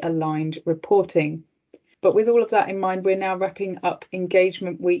TCFD aligned reporting. But with all of that in mind, we're now wrapping up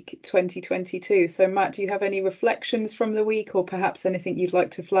Engagement Week 2022. So Matt, do you have any reflections from the week, or perhaps anything you'd like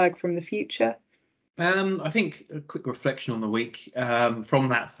to flag from the future? I think a quick reflection on the week from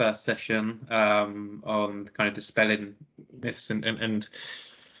that first session on kind of dispelling myths and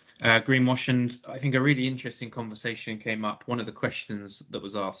greenwashing. I think a really interesting conversation came up. One of the questions that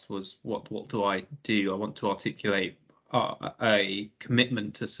was asked was, what do I do? I want to articulate a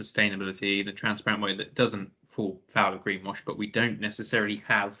commitment to sustainability in a transparent way that doesn't fall foul of greenwash, but we don't necessarily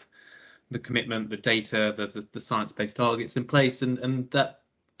have the commitment, the data, the science-based targets in place, and that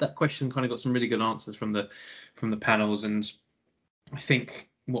question kind of got some really good answers from the panels. And I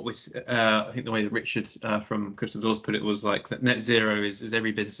think I think the way that Richard from Crystal Doors put it was like that net zero is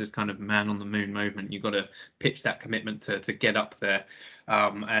every business's kind of man on the moon moment. You've got to pitch that commitment to get up there,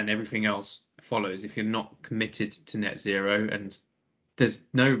 and everything else follows. If you're not committed to net zero, and there's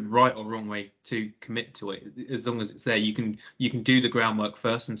no right or wrong way to commit to it, as long as it's there, you can do the groundwork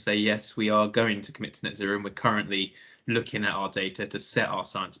first and say, yes, we are going to commit to net zero, and we're currently looking at our data to set our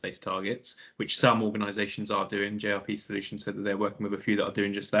science-based targets, which some organisations are doing. JRP Solutions said that they're working with a few that are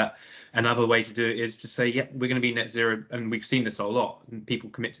doing just that. Another way to do it is to say, yeah, we're going to be net zero, and we've seen this a lot. People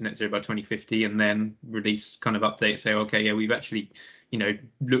commit to net zero by 2050 and then release kind of updates, say, okay, yeah, we've actually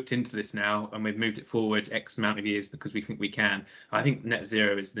looked into this now and we've moved it forward X amount of years because we think we can. I think net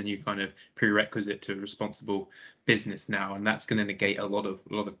zero is the new kind of prerequisite to a responsible business now, and that's going to negate a lot of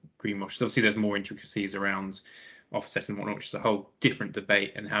greenwash. So obviously there's more intricacies around offset and whatnot, which is a whole different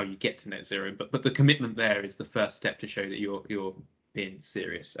debate, and how you get to net zero. But the commitment there is the first step to show that you're being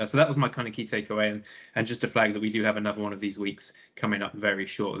serious. So that was my kind of key takeaway, and just to flag that we do have another one of these weeks coming up very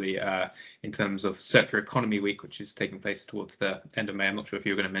shortly in terms of Circular Economy Week, which is taking place towards the end of May. I'm not sure if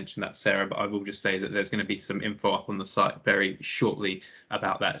you were going to mention that, Sarah, but I will just say that there's going to be some info up on the site very shortly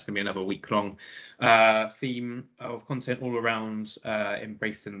about that. It's going to be another week-long theme of content all around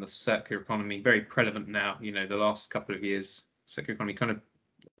embracing the circular economy. Very prevalent now. The last couple of years, circular economy kind of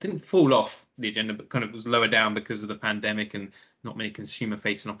didn't fall off the agenda, but kind of was lower down because of the pandemic and not many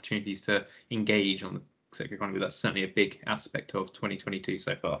consumer-facing opportunities to engage on the circular economy. That's certainly a big aspect of 2022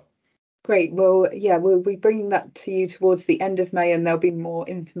 so far. Great. Well, yeah, we'll be bringing that to you towards the end of May, and there'll be more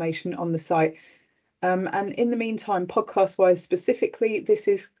information on the site. And in the meantime, podcast-wise specifically, this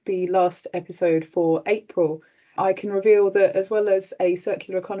is the last episode for April. I can reveal that as well as a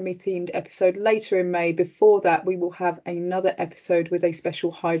circular economy themed episode later in May, before that we will have another episode with a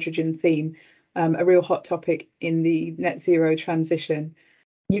special hydrogen theme, a real hot topic in the net zero transition.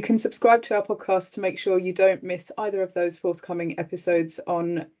 You can subscribe to our podcast to make sure you don't miss either of those forthcoming episodes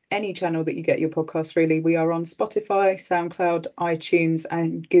on any channel that you get your podcasts, really. We are on Spotify, SoundCloud, iTunes,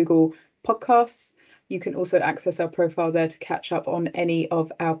 and Google Podcasts. You can also access our profile there to catch up on any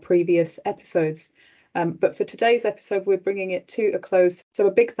of our previous episodes. But for today's episode, we're bringing it to a close. So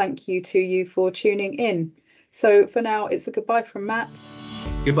a big thank you to you for tuning in. So for now, it's a goodbye from Matt.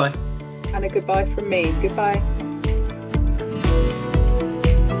 Goodbye. And a goodbye from me. Goodbye.